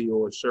hoodie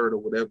or a shirt or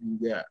whatever you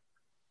got.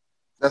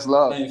 That's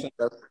love.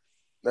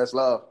 That's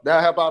love.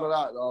 That'll help out a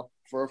lot, though.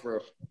 For real.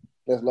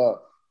 That's love.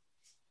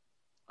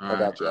 I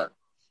got you. All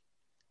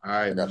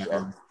right,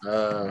 man.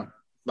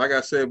 Like I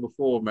said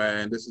before,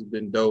 man, this has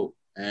been dope,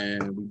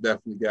 and we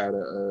definitely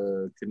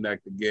gotta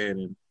connect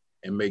again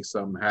and make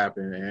something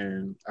happen.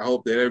 And I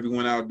hope that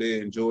everyone out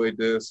there enjoyed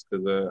this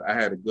because I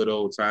had a good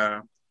old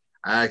time.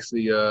 I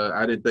actually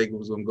I didn't think it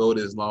was gonna go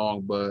this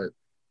long, but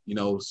you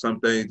know, some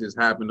things just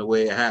happened the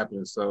way it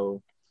happened.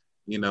 So,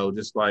 you know,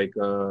 just like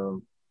I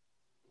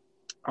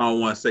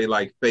don't want to say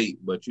like fate,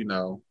 but you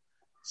know,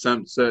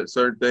 some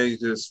certain things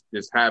just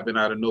happen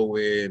out of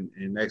nowhere,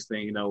 and next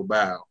thing you know,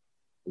 bow,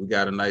 we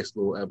got a nice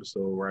little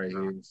episode right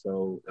here.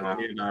 So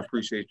again, I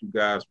appreciate you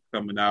guys for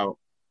coming out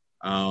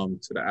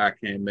to the I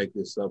Can't Make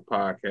This Up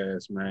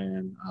podcast,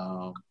 man.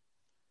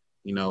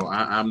 You know,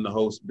 I'm the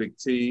host, Big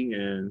T,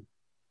 and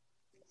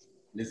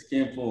this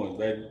Kenfluence,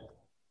 baby.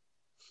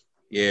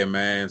 Yeah,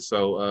 man.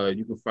 So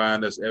you can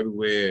find us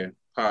everywhere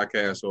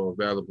podcasts are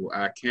available.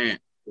 I Can't,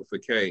 with a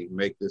K,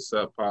 Make This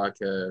Up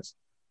podcast.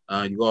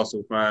 You can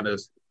also find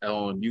us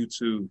on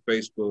YouTube,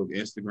 Facebook,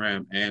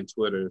 Instagram, and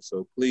Twitter.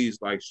 So please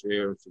like,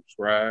 share, and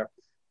subscribe.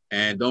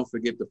 And don't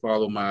forget to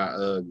follow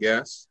my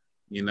guests.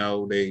 You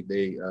know, they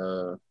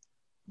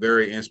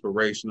very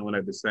inspirational and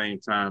at the same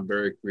time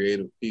very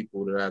creative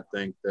people that I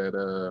think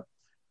that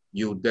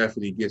you'll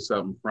definitely get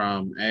something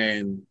from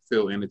and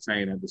feel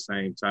entertained at the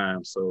same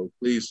time. So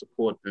please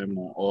support them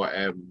on all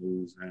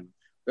avenues and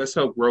let's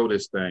help grow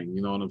this thing.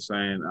 You know what I'm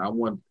saying? I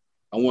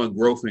want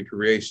growth and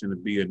creation to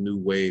be a new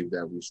wave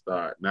that we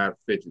start, not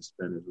fidget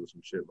spinners or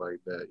some shit like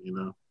that, you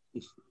know?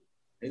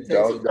 It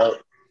takes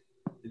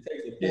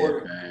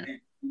support,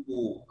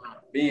 people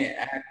being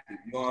active,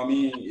 you know what I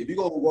mean? If you're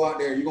going to go out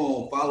there, you're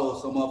going to follow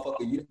some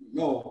motherfucker, you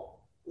know,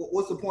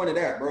 what's the point of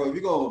that, bro? If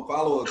you're going to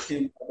follow a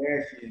Kim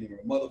Kardashian or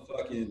a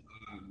motherfucking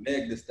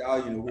Meg Thee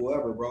Stallion or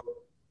whoever, bro,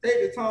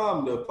 take the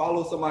time to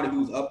follow somebody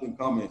who's up and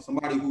coming,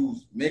 somebody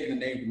who's making a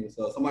name for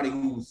themselves, somebody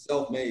who's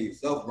self-made,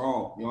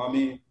 self-grown, you know what I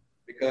mean?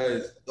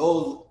 Because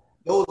those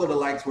are the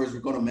likes where it's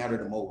going to matter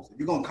the most. If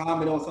you're going to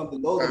comment on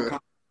something, those are the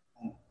comments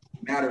that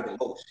matter the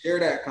most. Share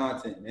that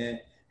content, man,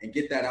 and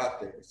get that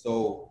out there.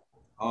 So,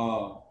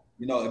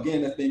 you know,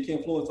 again, that's been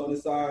Kinfluence on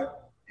this side.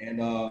 And,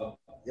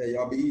 yeah,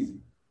 y'all be easy.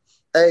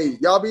 Hey,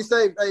 y'all be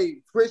safe. Hey,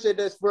 appreciate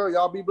this, bro.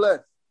 Y'all be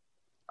blessed.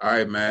 All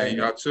right, man. Hey,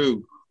 y'all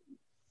too.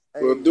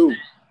 Hey, Will do.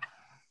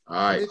 All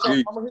right.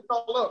 I'm going to hit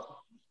y'all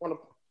up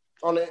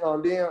on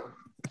DM.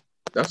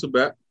 That's a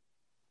bet.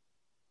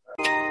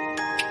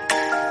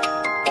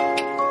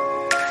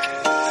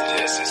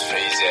 This is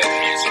Phase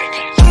Music.